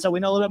year, and so we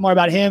know a little bit more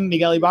about him.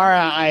 Miguel Ibarra,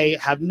 I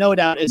have no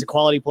doubt, is a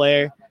quality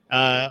player.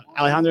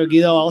 Alejandro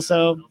Guido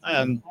also.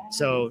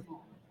 So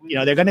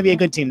they're going to be a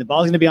good team. The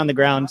ball's going to be on the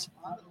ground.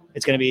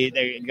 They're going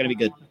to be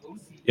good.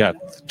 Yeah,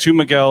 2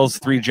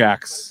 Miguels, 3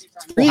 Jacks.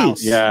 Full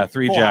house. Yeah,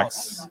 3 Full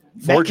Jacks.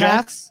 4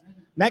 Jacks?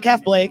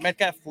 Metcalf Blake.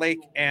 Metcalf Blake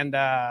and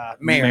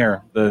Mayer.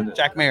 Mayer, the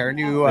Jack Mayer,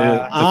 new.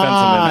 defensive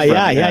end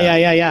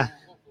front, Yeah.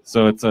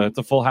 So it's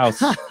a full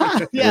house.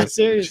 Yeah,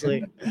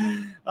 seriously.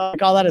 I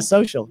call that a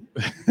social.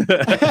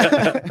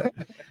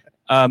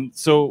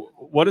 So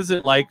what is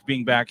it like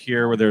being back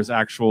here where there's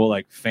actual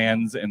like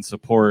fans and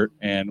support,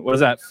 and what does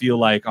that feel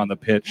like on the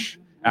pitch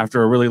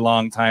after a really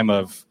long time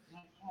of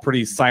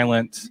pretty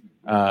silent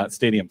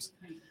stadiums?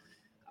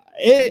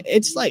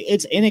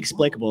 It's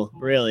inexplicable,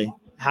 really,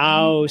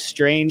 how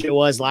strange it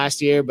was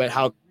last year, but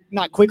how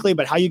not quickly,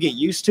 but how you get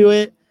used to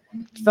it.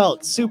 It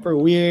felt super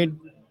weird.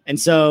 And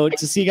so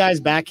to see guys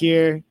back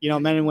here,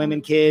 men and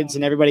women, kids,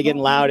 and everybody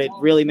getting loud, it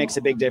really makes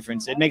a big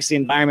difference. It makes the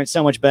environment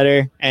so much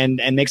better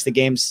and makes the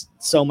games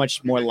so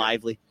much more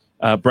lively.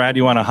 Brad,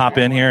 you want to hop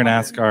in here and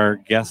ask our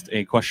guest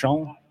a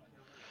question?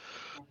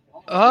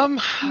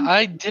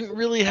 I didn't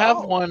really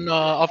have one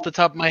off the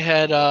top of my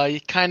head.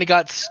 It kind of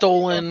got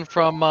stolen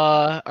from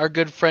our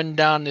good friend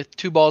down at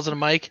 2 Balls and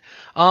a Mic.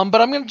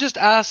 But I'm gonna just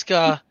ask,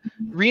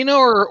 Reno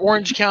or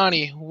Orange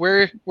County,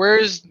 where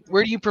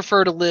do you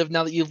prefer to live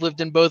now that you've lived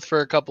in both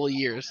for a couple of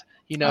years?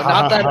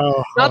 Not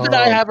that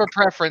I have a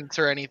preference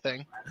or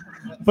anything.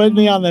 Put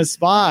me on the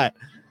spot.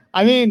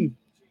 I mean,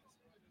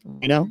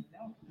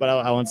 but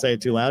I won't say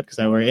it too loud because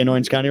we're in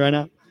Orange County right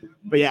now.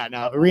 But yeah,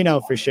 no, Reno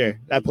for sure.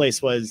 That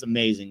place was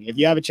amazing. If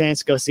you have a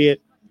chance, go see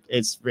it.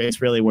 It's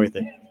really worth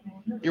it.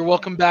 You're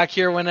welcome back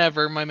here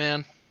whenever, my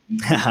man.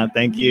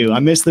 Thank you.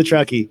 I miss the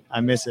Truckee. I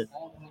miss it.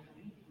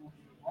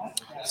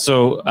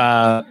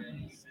 So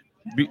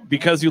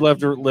because you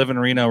live in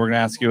Reno, we're gonna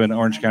ask you an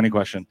Orange County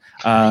question.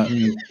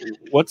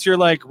 What's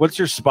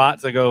your spot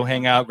to go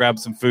hang out, grab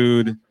some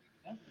food?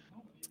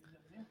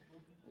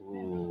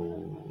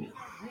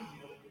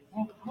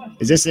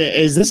 Is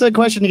this a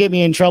question to get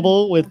me in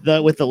trouble with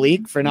the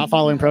league for not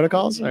following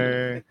protocols?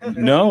 Or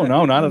No,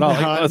 not at all.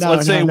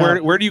 Let's say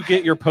where do you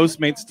get your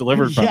Postmates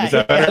delivered from? Is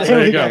that better?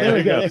 There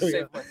we go.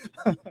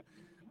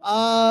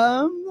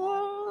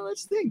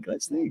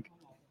 Let's think.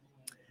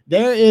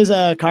 There is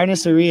a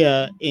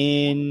carniceria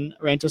in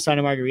Rancho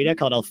Santa Margarita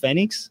called El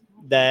Fenix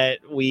that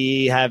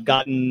we have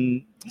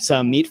gotten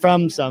some meat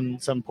from, some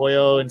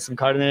pollo and some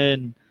carne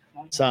and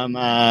some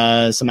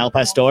El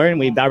Pastor, and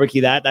we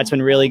barbecue that. That's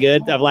been really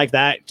good. I've liked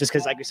that just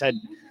because, like we said,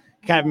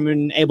 haven't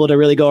been able to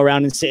really go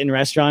around and sit in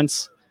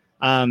restaurants.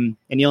 And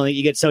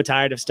you get so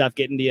tired of stuff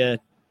getting to you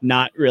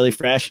not really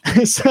fresh,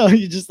 so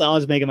you just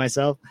always make it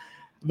myself.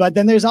 But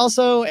then there's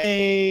also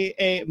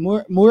a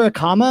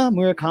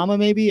Murakama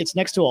maybe. It's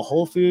next to a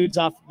Whole Foods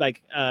off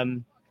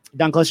down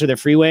closer to the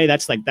freeway.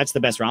 That's the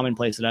best ramen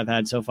place that I've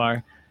had so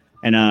far,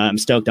 and I'm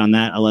stoked on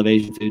that. I love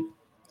Asian food.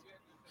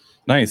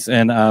 Nice.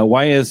 And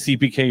why is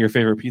CPK your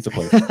favorite pizza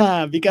place?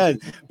 Because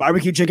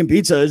barbecue chicken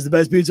pizza is the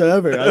best pizza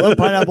ever. I love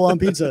pineapple on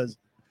pizzas.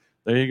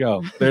 There you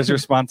go. There's your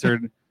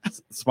sponsored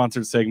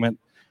segment.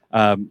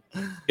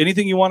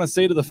 Anything you want to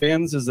say to the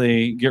fans as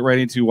they get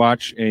ready to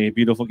watch a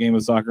beautiful game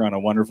of soccer on a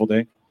wonderful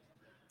day?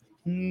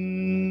 I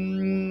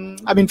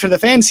mean, for the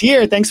fans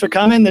here, thanks for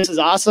coming. This is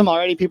awesome.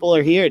 Already people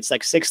are here. It's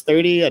like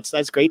 6:30.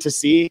 That's great to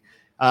see.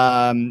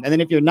 And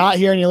then if you're not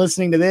here and you're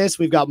listening to this,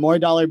 we've got more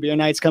dollar beer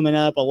nights coming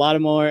up,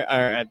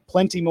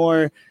 plenty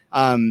more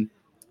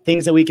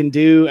things that we can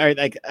do,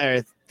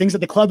 or things that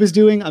the club is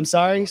doing. I'm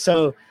sorry.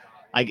 So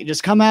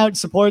just come out,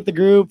 support the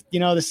group.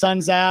 The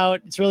sun's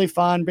out. It's really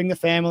fun. Bring the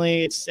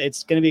family. It's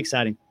going to be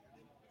exciting.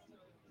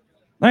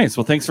 Nice.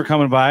 Well, thanks for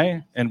coming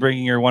by and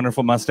bringing your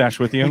wonderful mustache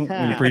with you.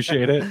 We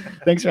appreciate it.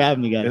 Thanks for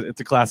having me, guys.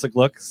 It's a classic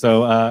look.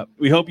 So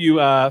we hope you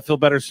feel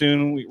better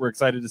soon. We're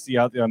excited to see you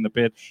out there on the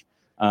pitch.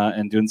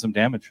 And doing some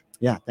damage.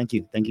 Yeah, thank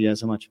you. Thank you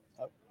guys so much.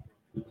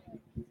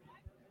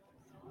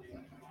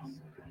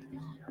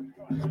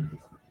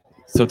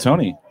 So,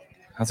 Tony,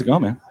 how's it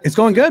going, man? It's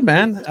going good,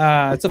 man.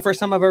 It's the first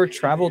time I've ever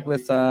traveled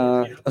with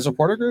a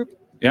supporter group.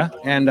 Yeah.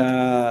 And,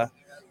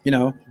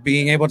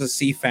 being able to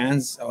see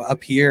fans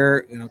up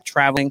here,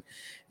 traveling,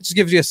 it just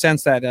gives you a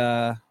sense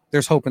that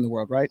there's hope in the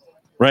world, right?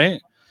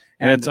 Right.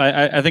 And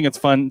I think it's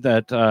fun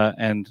that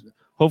and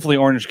hopefully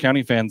Orange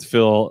County fans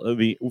feel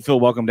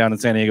welcome down in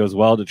San Diego as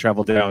well to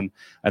travel down.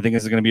 I think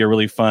this is going to be a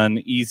really fun,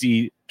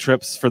 easy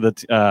trips for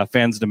the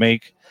fans to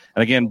make.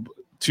 And again,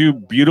 2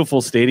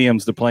 beautiful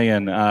stadiums to play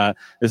in.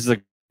 This is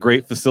a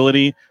great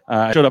facility.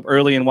 I showed up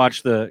early and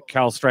watched the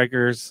Cal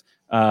Strikers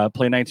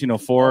play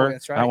 1904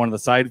 at one of the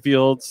side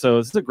fields. So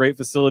this is a great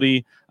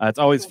facility. It's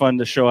always fun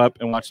to show up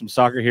and watch some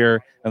soccer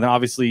here. And then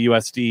obviously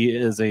USD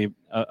is a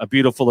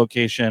beautiful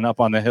location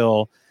up on the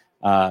hill,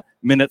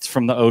 minutes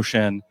from the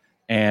ocean.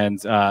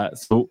 And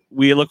so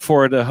we look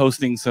forward to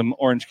hosting some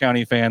Orange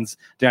County fans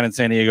down in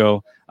San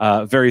Diego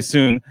very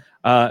soon.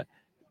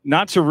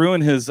 Not to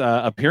ruin his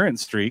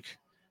appearance streak,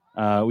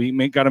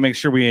 we got to make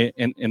sure we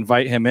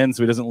invite him in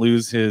so he doesn't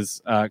lose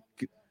his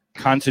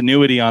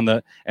continuity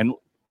and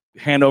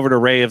hand over to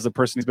Ray as the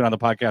person who's been on the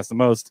podcast the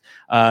most.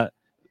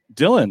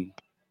 Dylan,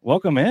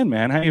 welcome in,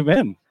 man. How you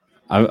been?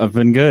 I've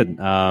been good.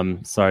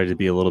 Sorry to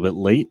be a little bit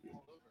late,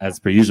 as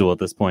per usual at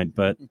this point,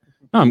 but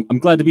no, I'm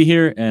glad to be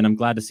here, and I'm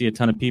glad to see a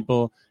ton of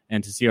people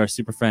and to see our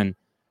super friend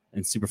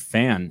and super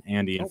fan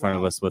Andy in front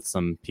of us with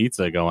some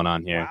pizza going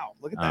on here. Wow,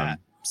 look at that.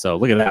 So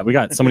look at that. We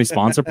got so many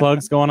sponsor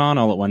plugs going on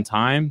all at one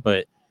time,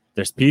 but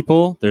there's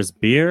people, there's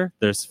beer,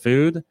 there's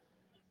food.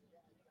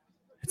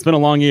 It's been a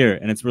long year,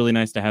 and it's really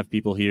nice to have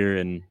people here,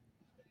 and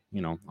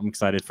I'm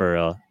excited for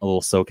a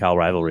little SoCal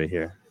rivalry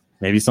here.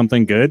 Maybe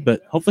something good,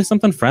 but hopefully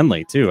something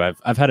friendly too.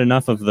 I've had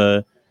enough of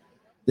the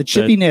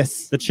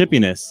chippiness. The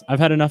chippiness. I've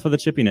had enough of the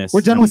chippiness.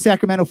 We're done with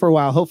Sacramento for a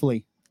while,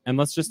 hopefully. And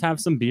let's just have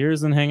some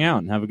beers and hang out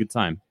and have a good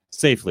time.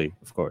 Safely,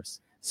 of course.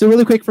 So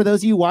really quick, for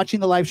those of you watching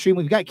the live stream,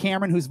 we've got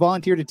Cameron who's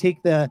volunteered to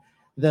take the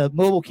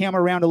mobile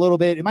camera around a little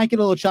bit. It might get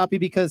a little choppy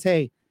because,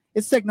 hey,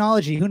 it's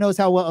technology. Who knows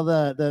how well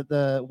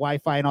the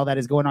Wi-Fi and all that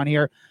is going on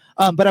here.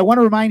 But I want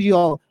to remind you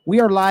all,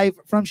 we are live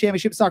from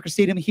Championship Soccer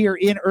Stadium here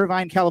in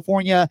Irvine,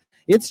 California.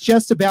 It's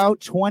just about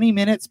 20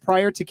 minutes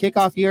prior to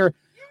kickoff here.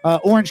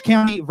 Orange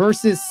County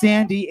versus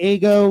San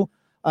Diego.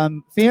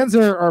 Fans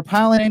are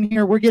piling in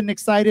here. We're getting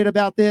excited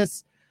about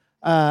this.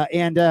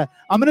 And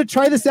I'm going to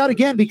try this out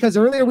again because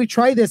earlier we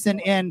tried this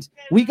and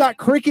we got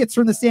crickets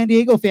from the San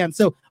Diego fans.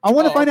 So I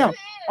want to find out,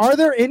 are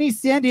there any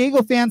San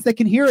Diego fans that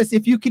can hear us?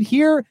 If you can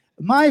hear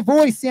my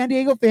voice, San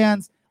Diego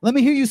fans, let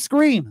me hear you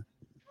scream.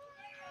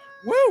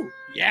 Woo!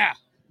 Yeah.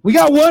 We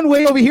got one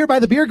way over here by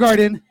the beer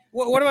garden.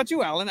 What about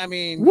you, Alan? I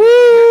mean,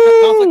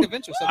 Woo! conflict of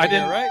interest. I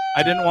didn't, right?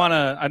 I didn't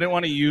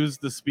want to use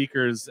the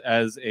speakers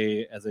as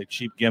a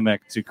cheap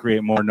gimmick to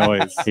create more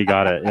noise. He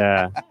got it.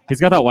 Yeah, he's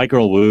got that white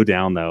girl woo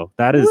down though.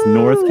 That is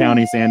North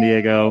County, San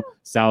Diego,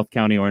 South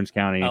County, Orange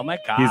County. Oh my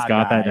God! He's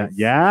got that down.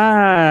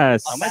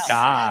 Yes. Oh my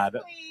God!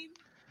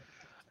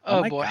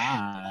 Oh my boy.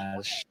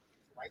 gosh!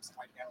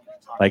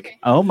 Like,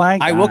 oh my!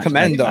 I will gosh,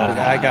 commend though.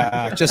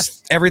 like,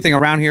 Just everything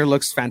around here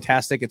looks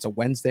fantastic. It's a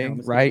Wednesday,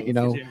 right?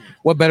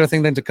 What better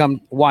thing than to come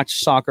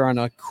watch soccer on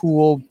a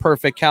cool,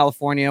 perfect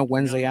California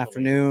Wednesday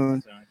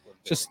afternoon?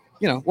 Just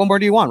what more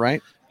do you want,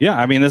 right? Yeah,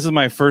 I mean, this is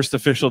my first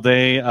official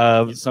day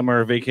of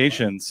summer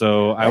vacation,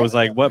 so I was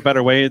like, what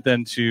better way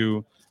than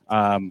to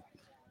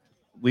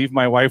leave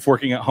my wife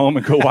working at home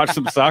and go watch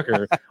some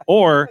soccer?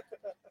 Or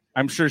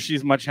I'm sure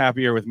she's much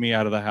happier with me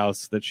out of the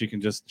house that she can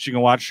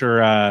watch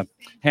her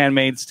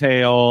Handmaid's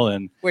Tale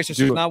and Wait, so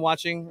she's not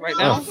watching right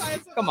now?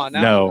 Come on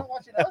now. No.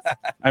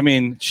 I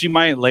mean, she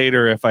might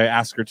later if I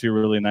ask her to.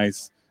 Really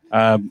nice,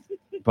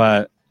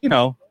 but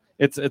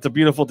it's a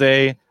beautiful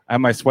day. I have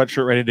my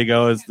sweatshirt ready to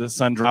go as the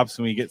sun drops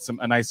and we get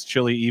a nice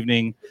chilly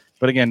evening.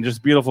 But again,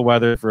 just beautiful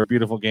weather for a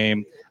beautiful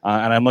game,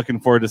 and I'm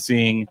looking forward to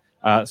seeing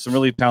some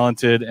really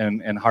talented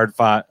and hard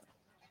fought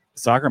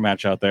soccer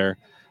match out there.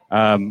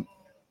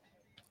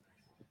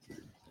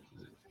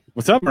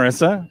 What's up,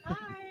 Marissa?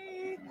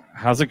 Hi.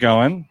 How's it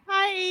going?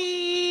 Hi.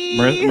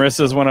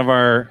 Marissa is one of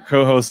our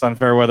co-hosts on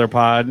Fairweather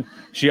Pod.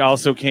 She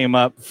also came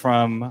up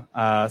from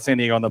San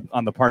Diego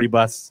on the party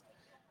bus.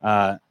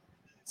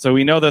 So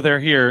we know that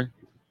they're here.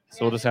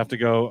 So we'll just have to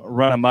go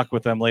run amok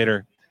with them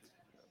later.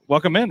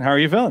 Welcome in. How are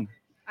you feeling?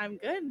 I'm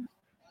good.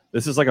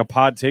 This is like a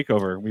pod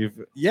takeover.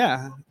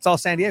 It's all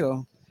San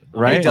Diego.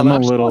 Right? I'm a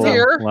little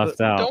Here.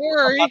 left out. Don't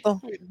worry.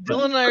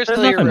 Dylan and I are There's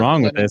still here. nothing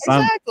wrong with this.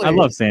 Exactly. I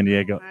love San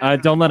Diego.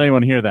 Don't let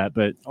anyone hear that,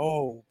 but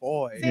Oh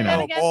boy! Say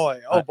that again.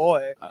 Oh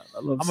boy! I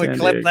love I'm gonna San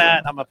clip Diego.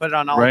 that. I'm gonna put it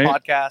on all Right? the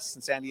podcasts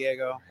in San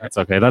Diego. That's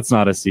okay. That's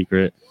not a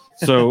secret.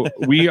 So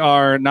we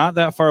are not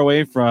that far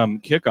away from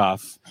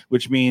kickoff,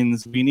 which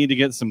means we need to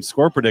get some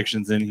score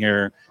predictions in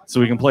here so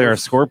we can play our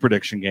score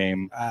prediction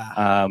game.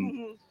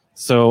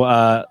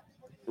 So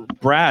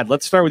Brad,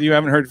 let's start with you. I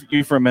haven't heard from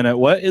you for a minute.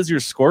 What is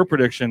your score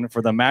prediction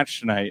for the match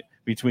tonight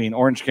between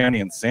Orange County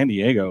and San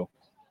Diego?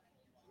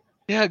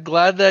 Yeah,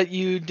 glad that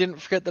you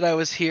didn't forget that I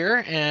was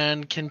here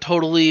and can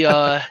totally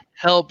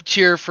help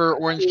cheer for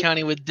Orange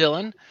County with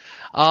Dylan.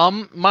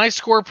 My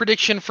score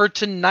prediction for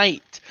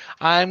tonight,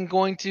 I'm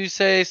going to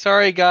say,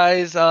 sorry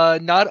guys,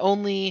 not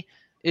only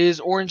is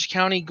Orange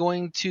County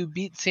going to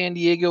beat San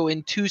Diego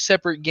in 2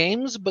 separate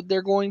games, but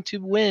they're going to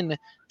win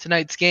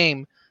tonight's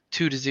game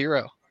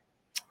 2-0.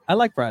 I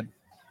like Brad.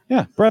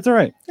 Yeah, Brad's all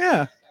right.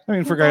 Yeah. I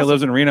mean, for a guy who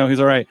lives in Reno, he's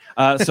all right.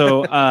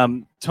 So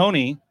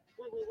Tony,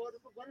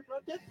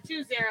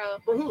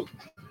 2-0.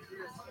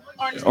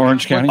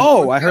 Orange County.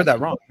 Oh, I heard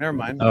that wrong. Never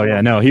mind. Oh yeah,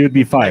 no, he would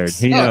be fired.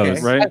 He Okay.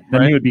 knows, Right?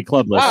 Then he would be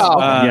clubless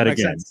Wow. yet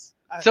Makes again. sense.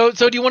 So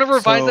do you want to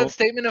revise So- that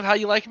statement of how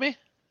you like me?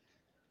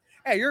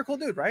 Hey, you're a cool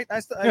dude, right?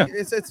 Yeah.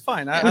 It's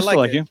fine. I We still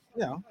like it. you.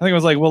 Yeah. I think it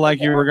was like, we'll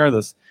like you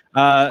regardless.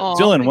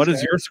 Dylan, what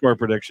thanks, is your score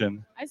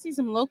prediction? I see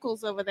some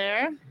locals over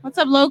there. What's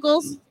up,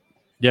 locals?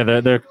 Yeah,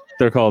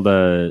 they're called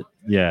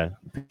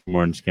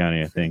Orange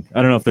County, I think.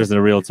 I don't know if there's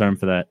a real term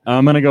for that.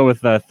 I'm gonna go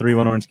with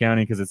 3-1 Orange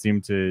County because it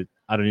seemed to.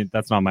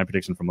 That's not my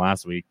prediction from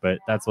last week, but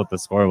that's what the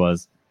score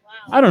was.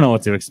 I don't know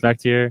what to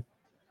expect here.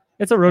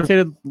 It's a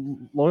rotated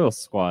loyal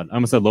squad. I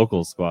almost said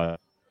local squad.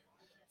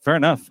 Fair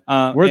enough.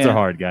 Words and- are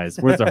hard, guys.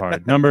 Words are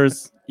hard.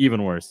 Numbers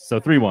even worse. So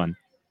 3-1.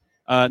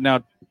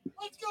 Now,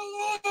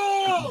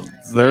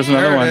 So there's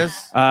another There it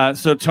one. is.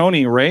 So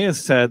Tony Ray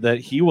has said that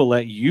he will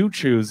let you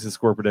choose his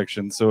score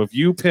prediction. So if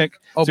you pick,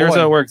 Oh, so here's boy.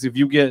 how it works. If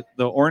you get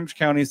the Orange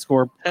County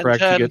score 10,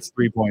 correct, 10. he gets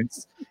 3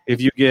 points.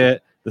 If you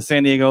get the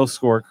San Diego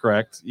score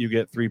correct, you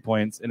get 3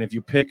 points. And if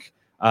you pick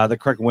the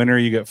correct winner,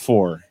 you get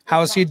 4.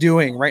 How is he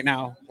doing right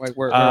now? Like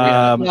where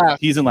are we at?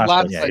 Last- He's in last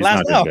last place. Yeah, he's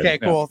Last, not doing okay,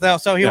 good. cool.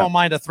 So he Yeah. won't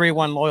mind a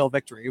 3-1 loyal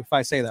victory if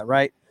I say that,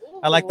 right?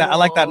 I like that. I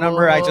like that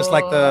number. I just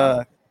like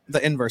the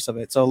inverse of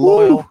it. So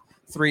loyal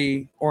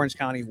 3, Orange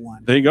County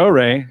 1. There you go,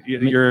 Ray.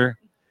 You're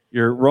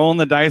rolling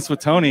the dice with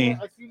Tony.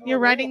 You're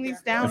writing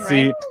these down, I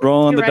see right?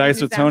 rolling You're the writing dice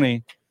these with down.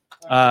 Tony.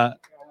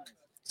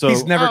 So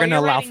He's never Oh, going to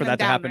you're allow writing for them that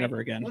to down, happen right? ever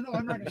again.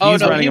 Oh,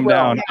 he's no, running he him will.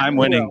 down. I'm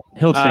winning.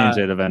 He'll change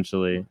it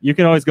eventually. You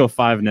can always go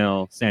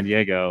 5-0 San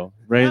Diego.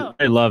 Ray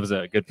loves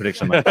a good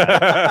prediction like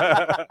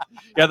that.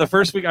 Yeah, the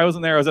first week I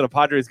wasn't there. I was at a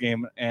Padres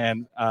game,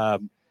 and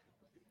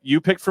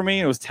you picked for me.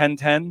 It was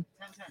 10-10.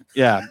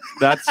 Yeah,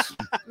 that's.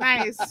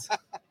 Nice.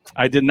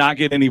 I did not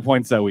get any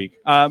points that week.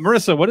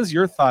 Marissa, what is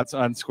your thoughts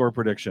on score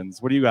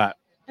predictions? What do you got?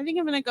 I think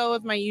I'm gonna go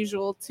with my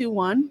usual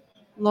 2-1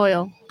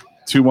 loyal.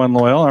 2-1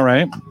 loyal. All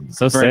right.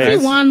 So Very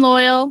safe. nice. 2-1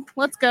 loyal.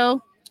 Let's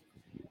go.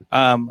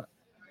 I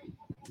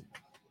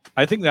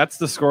think that's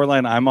the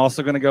scoreline I'm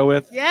also going to go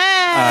with.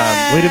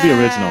 Yeah. Way to be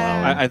original,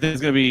 Alan. I think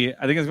it's going to be.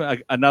 I think it's gonna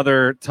be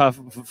another tough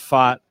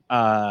fought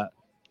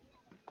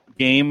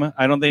game.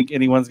 I don't think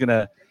anyone's going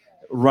to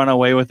run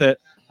away with it.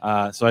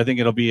 So I think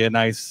it'll be a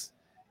nice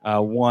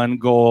 1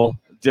 goal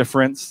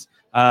difference.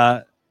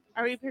 Are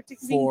we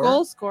predicting 4.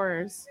 goal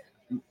scorers?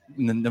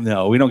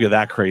 No, we don't get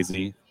that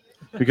crazy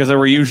because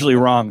we're usually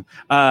wrong.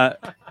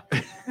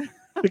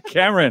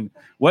 Cameron,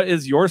 what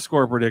is your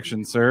score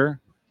prediction, sir?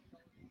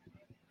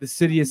 The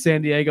city of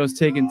San Diego's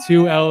taking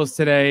 2 L's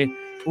today.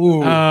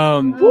 Ooh.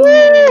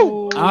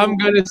 Ooh. I'm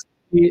gonna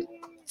see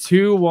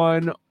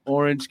 2-1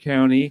 Orange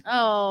County. Oh.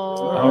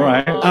 All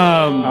right.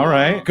 All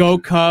right. Go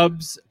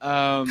Cubs.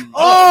 Oh. Cubs.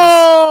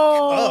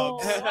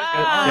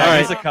 Wow. Yeah, All right.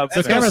 he's a Cubs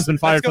So fan. Cameron's been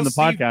fired let's from go the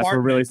Steve podcast. We're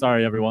Bartman. really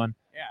sorry, everyone.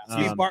 Yeah,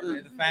 Steve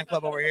Barton, the fan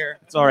club over here.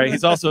 It's all right.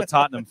 He's also a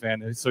Tottenham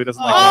fan, so he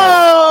doesn't like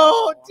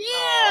Oh,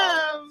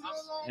 damn.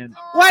 And-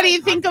 What do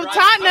you think of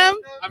Tottenham?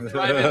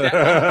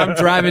 I'm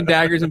driving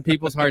daggers in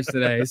people's hearts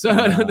today. So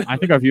I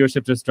think our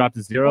viewership just dropped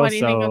to 0. What do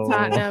you think of So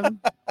Tottenham?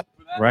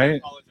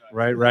 Right.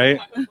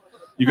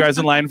 You guys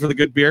in line for the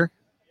good beer?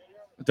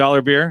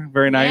 $1 beer.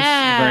 Very nice.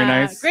 Yeah. Very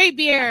nice. Great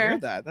beer.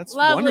 That's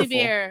Lovely wonderful.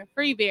 beer.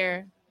 Free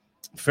beer.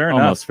 Fair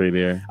enough. almost free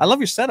beer. I love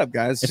your setup,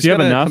 guys. If Just you have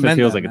gotta enough, it commend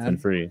feels that, like it's man.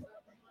 been free.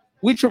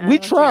 We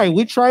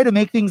try to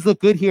make things look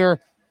good here.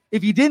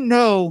 If you didn't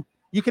know,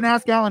 you can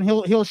ask Alan.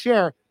 He'll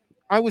share.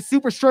 I was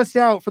super stressed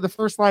out for the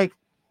first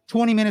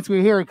 20 minutes we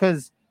were here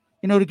because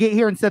to get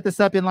here and set this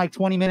up in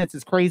 20 minutes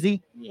is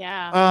crazy.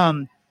 Yeah.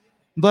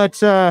 But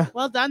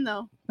Well done,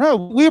 though. no,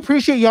 we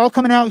appreciate y'all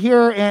coming out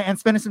here and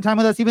spending some time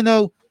with us. Even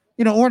though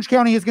Orange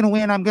County is going to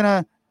win,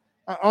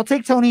 I'll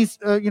take Tony's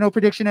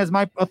prediction as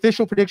my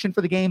official prediction for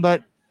the game.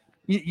 But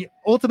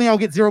ultimately, I'll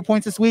get 0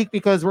 points this week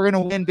because we're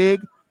going to win big.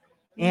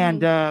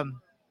 And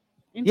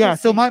yeah,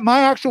 so my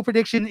actual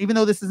prediction, even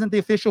though this isn't the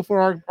official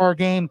for our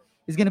game,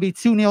 is going to be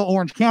 2-0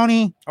 Orange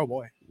County. Oh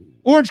boy.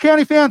 Orange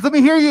County fans, let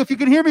me hear you. If you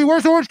can hear me,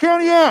 where's Orange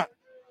County at?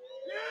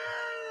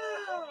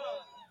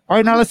 All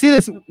right, now let's see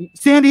this.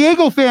 San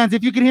Diego fans,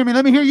 if you can hear me,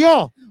 let me hear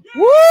y'all.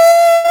 Woo!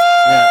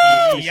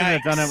 Yeah, you should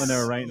have done it when they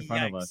were right in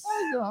front of us.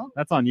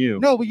 That's on you.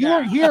 No, but you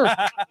weren't here.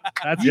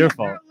 That's your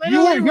fault.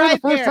 You weren't here right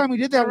the first there. time we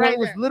did that, where Right it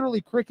was there.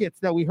 literally crickets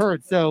that we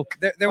heard. So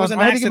There was an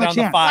I had to give him accident a on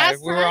the chance. 5.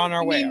 Last We were time, on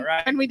our you way, mean,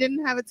 right? And we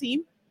didn't have a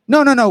team?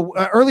 no.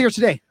 Earlier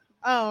today,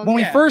 Oh, when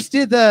we Yeah. first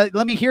did the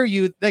 "Let Me Hear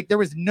You," there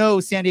was no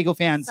San Diego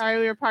fans. sorry,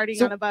 we were partying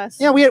So- on a bus.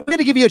 Yeah, we had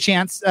to give you a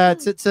chance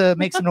to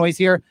make some noise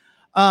here.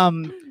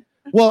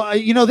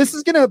 Well, this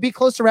is going to be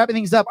close to wrapping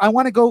things up. I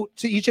want to go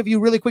to each of you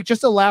really quick.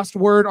 Just a last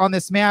word on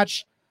this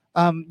match.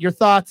 Your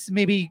thoughts,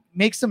 maybe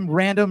make some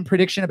random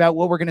prediction about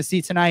what we're going to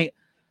see tonight.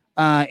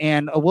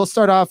 And we'll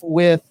start off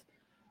with,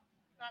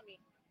 Not me.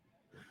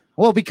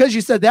 well, because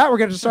you said that, we're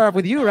going to start off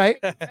with you, right?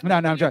 No,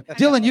 I'm sorry.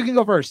 Dylan, you can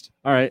go first.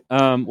 All right.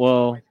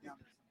 Well,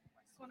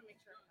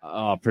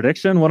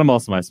 prediction. What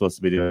else am I supposed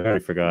to be doing? I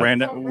already forgot.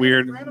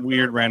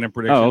 Weird random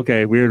prediction. Oh,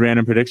 okay. Weird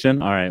random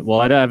prediction. All right. Well,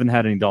 I haven't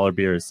had any dollar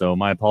beers, so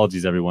my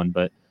apologies, everyone.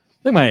 But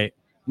I think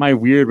my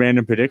weird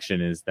random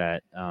prediction is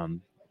that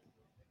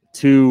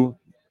 2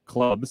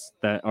 clubs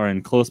that are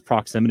in close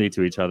proximity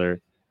to each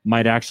other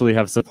might actually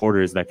have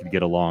supporters that could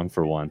get along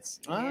for once.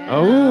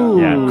 Oh,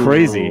 Yeah,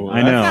 crazy.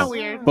 I That's know. not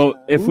weird.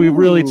 But if we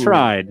really Ooh.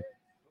 tried,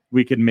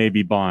 we could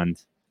maybe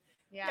bond.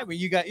 Yeah.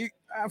 Yeah,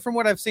 but from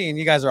what I've seen,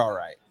 you guys are all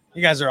right.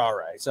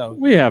 So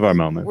We have our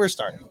moment. we're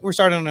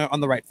starting on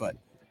the right foot.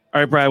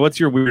 All right, Brad, what's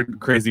your weird,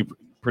 crazy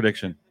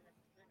prediction?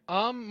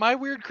 My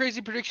weird,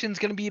 crazy prediction is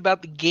going to be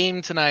about the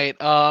game tonight.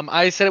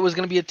 I said it was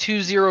going to be a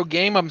 2-0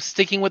 game. I'm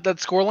sticking with that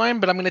scoreline,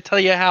 but I'm going to tell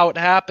you how it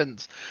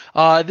happens.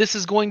 This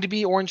is going to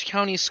be Orange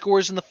County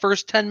scores in the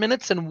first 10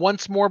 minutes and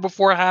once more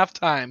before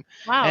halftime.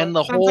 Wow. And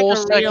the sounds whole like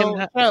a real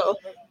second show.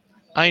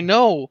 I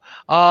know.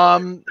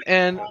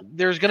 And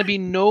there's going to be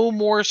no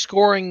more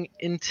scoring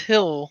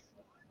until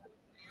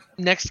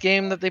next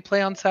game that they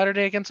play on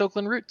Saturday against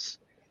Oakland Roots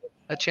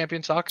at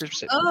Champion Soccer.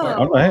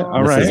 All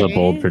right. This is a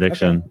bold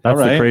prediction. That's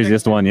All right. the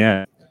craziest one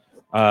yet.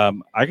 I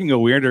can go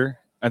weirder.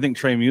 I think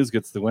Trey Muse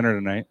gets the winner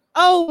tonight.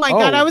 Oh my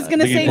God! I was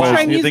gonna say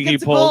Trey Muse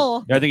gets a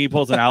goal. I think he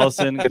pulls an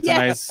Allison, gets Yes. a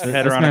nice This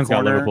header on a man's got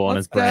corner. Liverpool in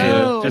his Let's brain.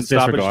 go. Just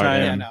Stoppage disregard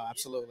time. him. No,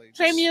 absolutely.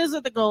 Trey Muse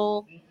with the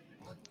goal.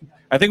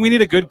 I think we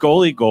need a good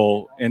goalie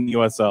goal in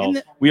USL. And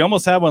the- We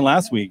almost had one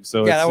last week,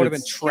 so Yeah, that would have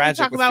been it's- Can we tragic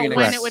talk with about Phoenix.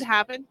 when it would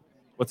happen?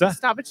 What's that?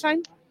 Stoppage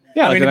time.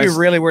 Yeah, I mean, like a it'd be nice-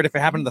 really weird if it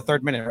happened in the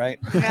 3rd minute, right?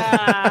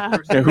 Yeah.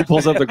 yeah, who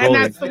pulls up the And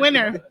goalie? that's the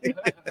winner.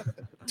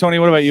 Tony,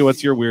 what about you?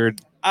 What's your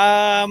weird?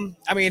 I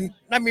mean,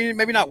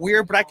 maybe not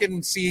weird, but I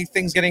can see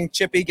things getting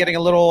chippy, getting a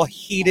little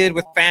heated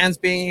with fans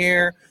being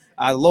here.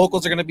 The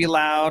locals are going to be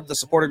loud. The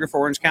supporter group for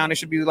Orange County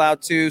should be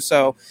loud too.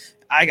 So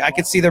I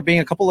could see there being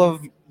a couple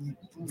of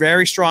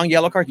very strong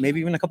yellow cards, maybe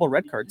even a couple of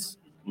red cards.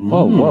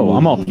 Whoa!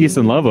 I'm all peace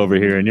and love over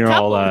here, and you're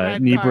Couple all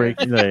red knee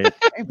cards.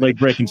 break, leg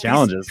breaking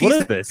challenges. What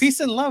is this? Peace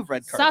and love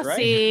red card, right?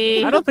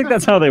 Sussy. I don't think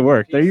that's how they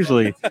work. They're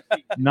usually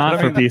not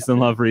for peace and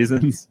love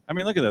reasons. I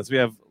mean, look at this. We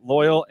have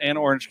Loyal and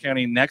Orange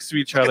County next to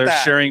each Look at other,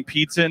 that. sharing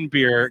pizza and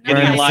beer, Wearing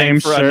getting in the line same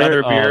for shirt.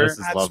 another Oh, beer. this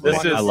is lovely.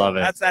 This is- I love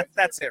it.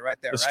 That's it right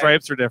there. The right?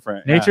 stripes are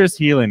different. Yeah. Nature's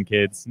healing,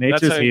 kids.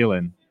 Nature's how-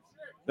 healing.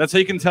 That's how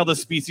you can tell the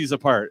species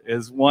apart.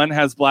 Is one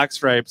has black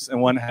stripes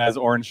and one has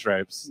orange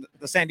stripes.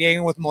 The San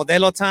Diego with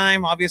Modelo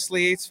time,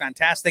 obviously, it's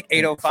fantastic.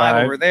 805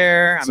 Five. over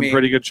there. I Some mean,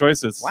 pretty good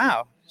choices.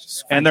 wow.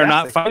 Just And they're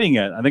not fantastic. fighting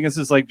it. I think this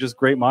is like just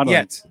great modeling.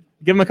 Yet.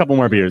 Give them a couple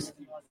more beers.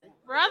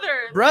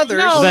 Brothers.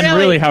 No, So then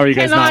really, how are you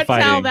guys cannot not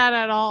fighting? tell that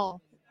at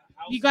all.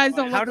 You guys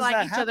don't How look does like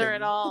that each other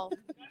happen? at all.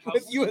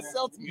 With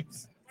USL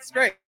teams. It's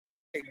great.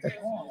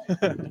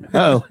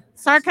 Oh.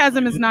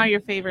 Sarcasm is not your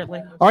favorite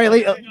language. All right,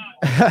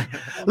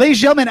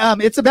 ladies and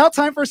gentlemen, it's about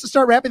time for us to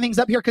start wrapping things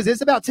up here because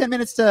it's about 10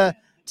 minutes to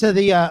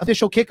the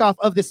official kickoff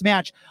of this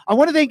match. I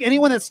want to thank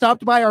anyone that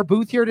stopped by our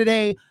booth here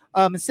today,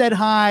 said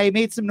hi,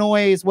 made some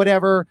noise,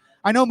 whatever.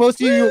 I know most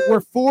of you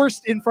were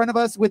forced in front of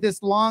us with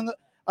this long,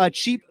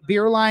 cheap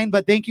beer line,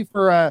 but thank you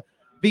for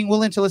being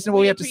willing to listen to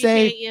what we have to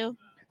say. Appreciate you.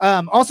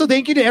 Also,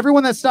 thank you to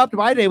everyone that stopped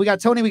by today. We got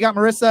Tony, we got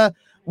Marissa.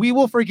 We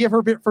will forgive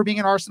her for being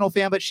an Arsenal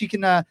fan, but she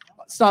can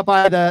stop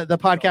by the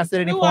podcast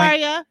at any Who point. are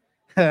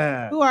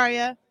you? Who are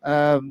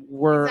you?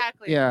 We're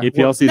Exactly. yeah.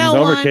 EPL season's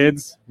No over, one.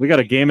 kids. We got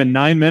a game in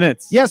 9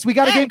 minutes. Yes, we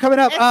got a game coming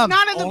up. It's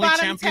not in the Only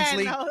bottom Champions 10.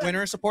 League no.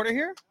 winner supporter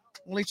here?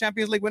 Only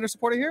Champions League winner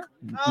supporter here?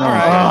 Oh. All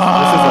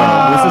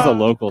right. This is a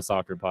local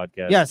soccer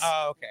podcast. Yes.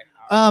 Oh, okay.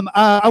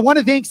 I want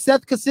to thank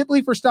Seth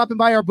Kasipley for stopping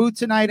by our booth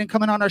tonight and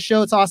coming on our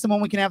show. It's awesome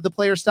when we can have the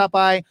players stop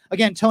by.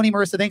 Again, Tony,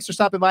 Marissa, thanks for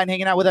stopping by and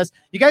hanging out with us.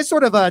 You guys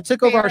sort of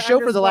took over Fair our show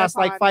for the last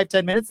underscore like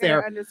pod. 5-10 minutes Fair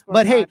there. underscore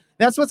But hey, pod.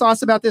 that's what's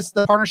awesome about this,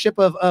 the partnership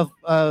of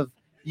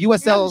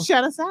USL.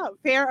 Shut us out.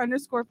 Fair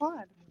underscore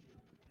pod.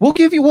 We'll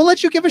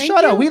let you give a Thank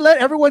shout out. you. We let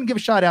everyone give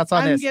shout outs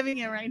on I'm this. giving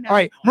it right now. All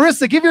right,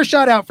 Marissa, give your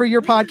shout out for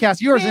your podcast,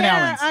 yours and Fair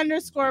Alan's.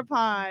 underscore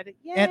pod.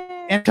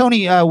 Yay. And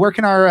Tony, where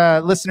can our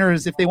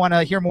listeners, if they want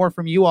to hear more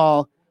from you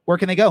all, where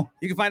can they go?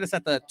 You can find us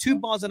at the Two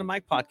Balls and a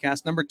Mic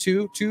podcast, number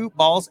 2, 2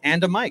 balls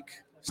and a mic.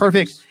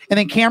 Perfect. And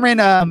then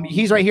Cameron,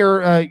 he's right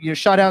here. You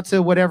shout out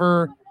to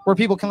whatever where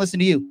people can listen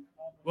to you.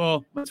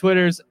 Well, my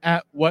Twitter's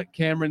at what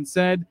Cameron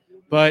said,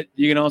 but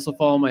you can also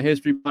follow my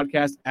history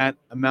podcast at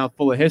A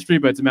Mouthful of History,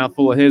 but it's A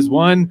Mouthful of His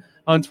one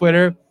on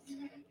Twitter.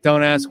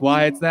 Don't ask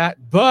why it's that,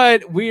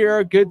 but we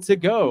are good to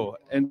go.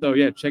 And so,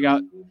 yeah, check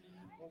out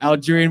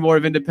Algerian War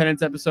of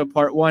Independence episode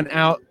part 1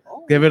 out.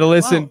 Give it a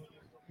listen. Wow.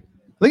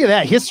 Look at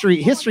that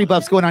history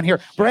buffs going on here.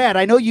 Brad,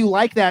 I know you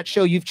like that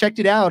show. You've checked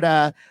it out.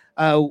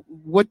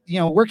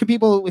 Where can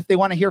people, if they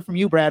want to hear from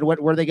you, Brad, where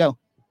do they go?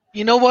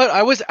 You know what?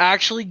 I was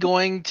actually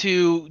going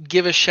to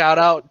give a shout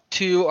out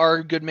to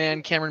our good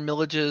man Cameron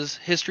Millage's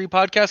history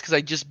podcast because I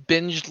just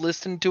binged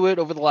listened to it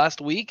over the last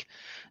week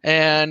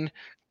and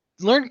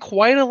learned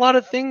quite a lot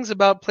of things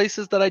about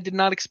places that I did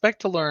not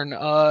expect to learn,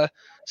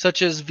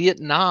 such as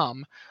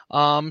Vietnam.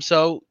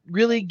 So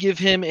really give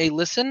him a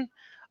listen.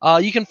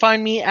 You can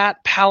find me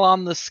at Pal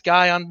on the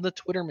Sky on the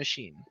Twitter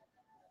machine.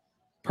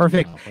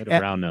 Perfect. What a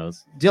brown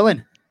nose.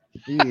 Dylan.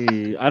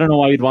 I don't know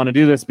why you'd want to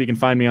do this, but you can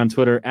find me on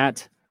Twitter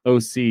at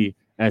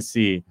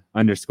OCSC_Dylan.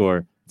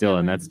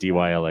 That's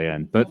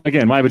DYLAN. But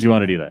again, why would you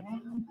want to do that?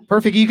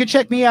 Perfect. You can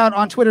check me out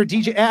on Twitter,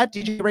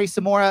 DJ Ray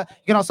Samora. You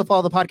can also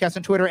follow the podcast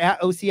on Twitter at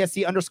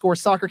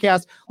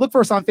OCSC_soccercast. Look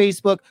for us on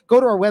Facebook. Go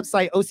to our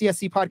website,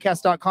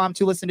 OCSCpodcast.com,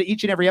 to listen to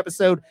each and every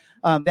episode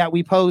that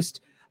we post.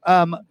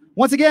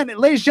 Once again,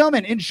 ladies and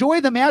gentlemen, enjoy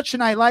the match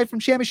tonight live from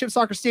Championship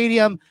Soccer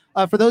Stadium.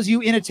 For those of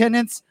you in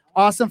attendance,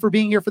 awesome for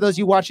being here. For those of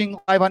you watching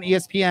live on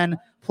ESPN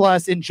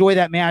Plus, enjoy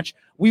that match.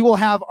 We will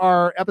have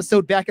our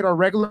episode back at our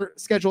regular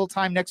scheduled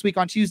time next week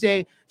on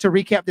Tuesday to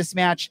recap this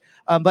match.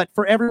 But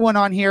for everyone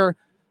on here,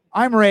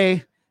 I'm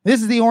Ray.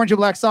 This is the Orange and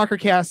Black Soccer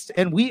Cast,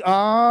 and we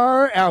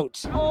are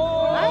out.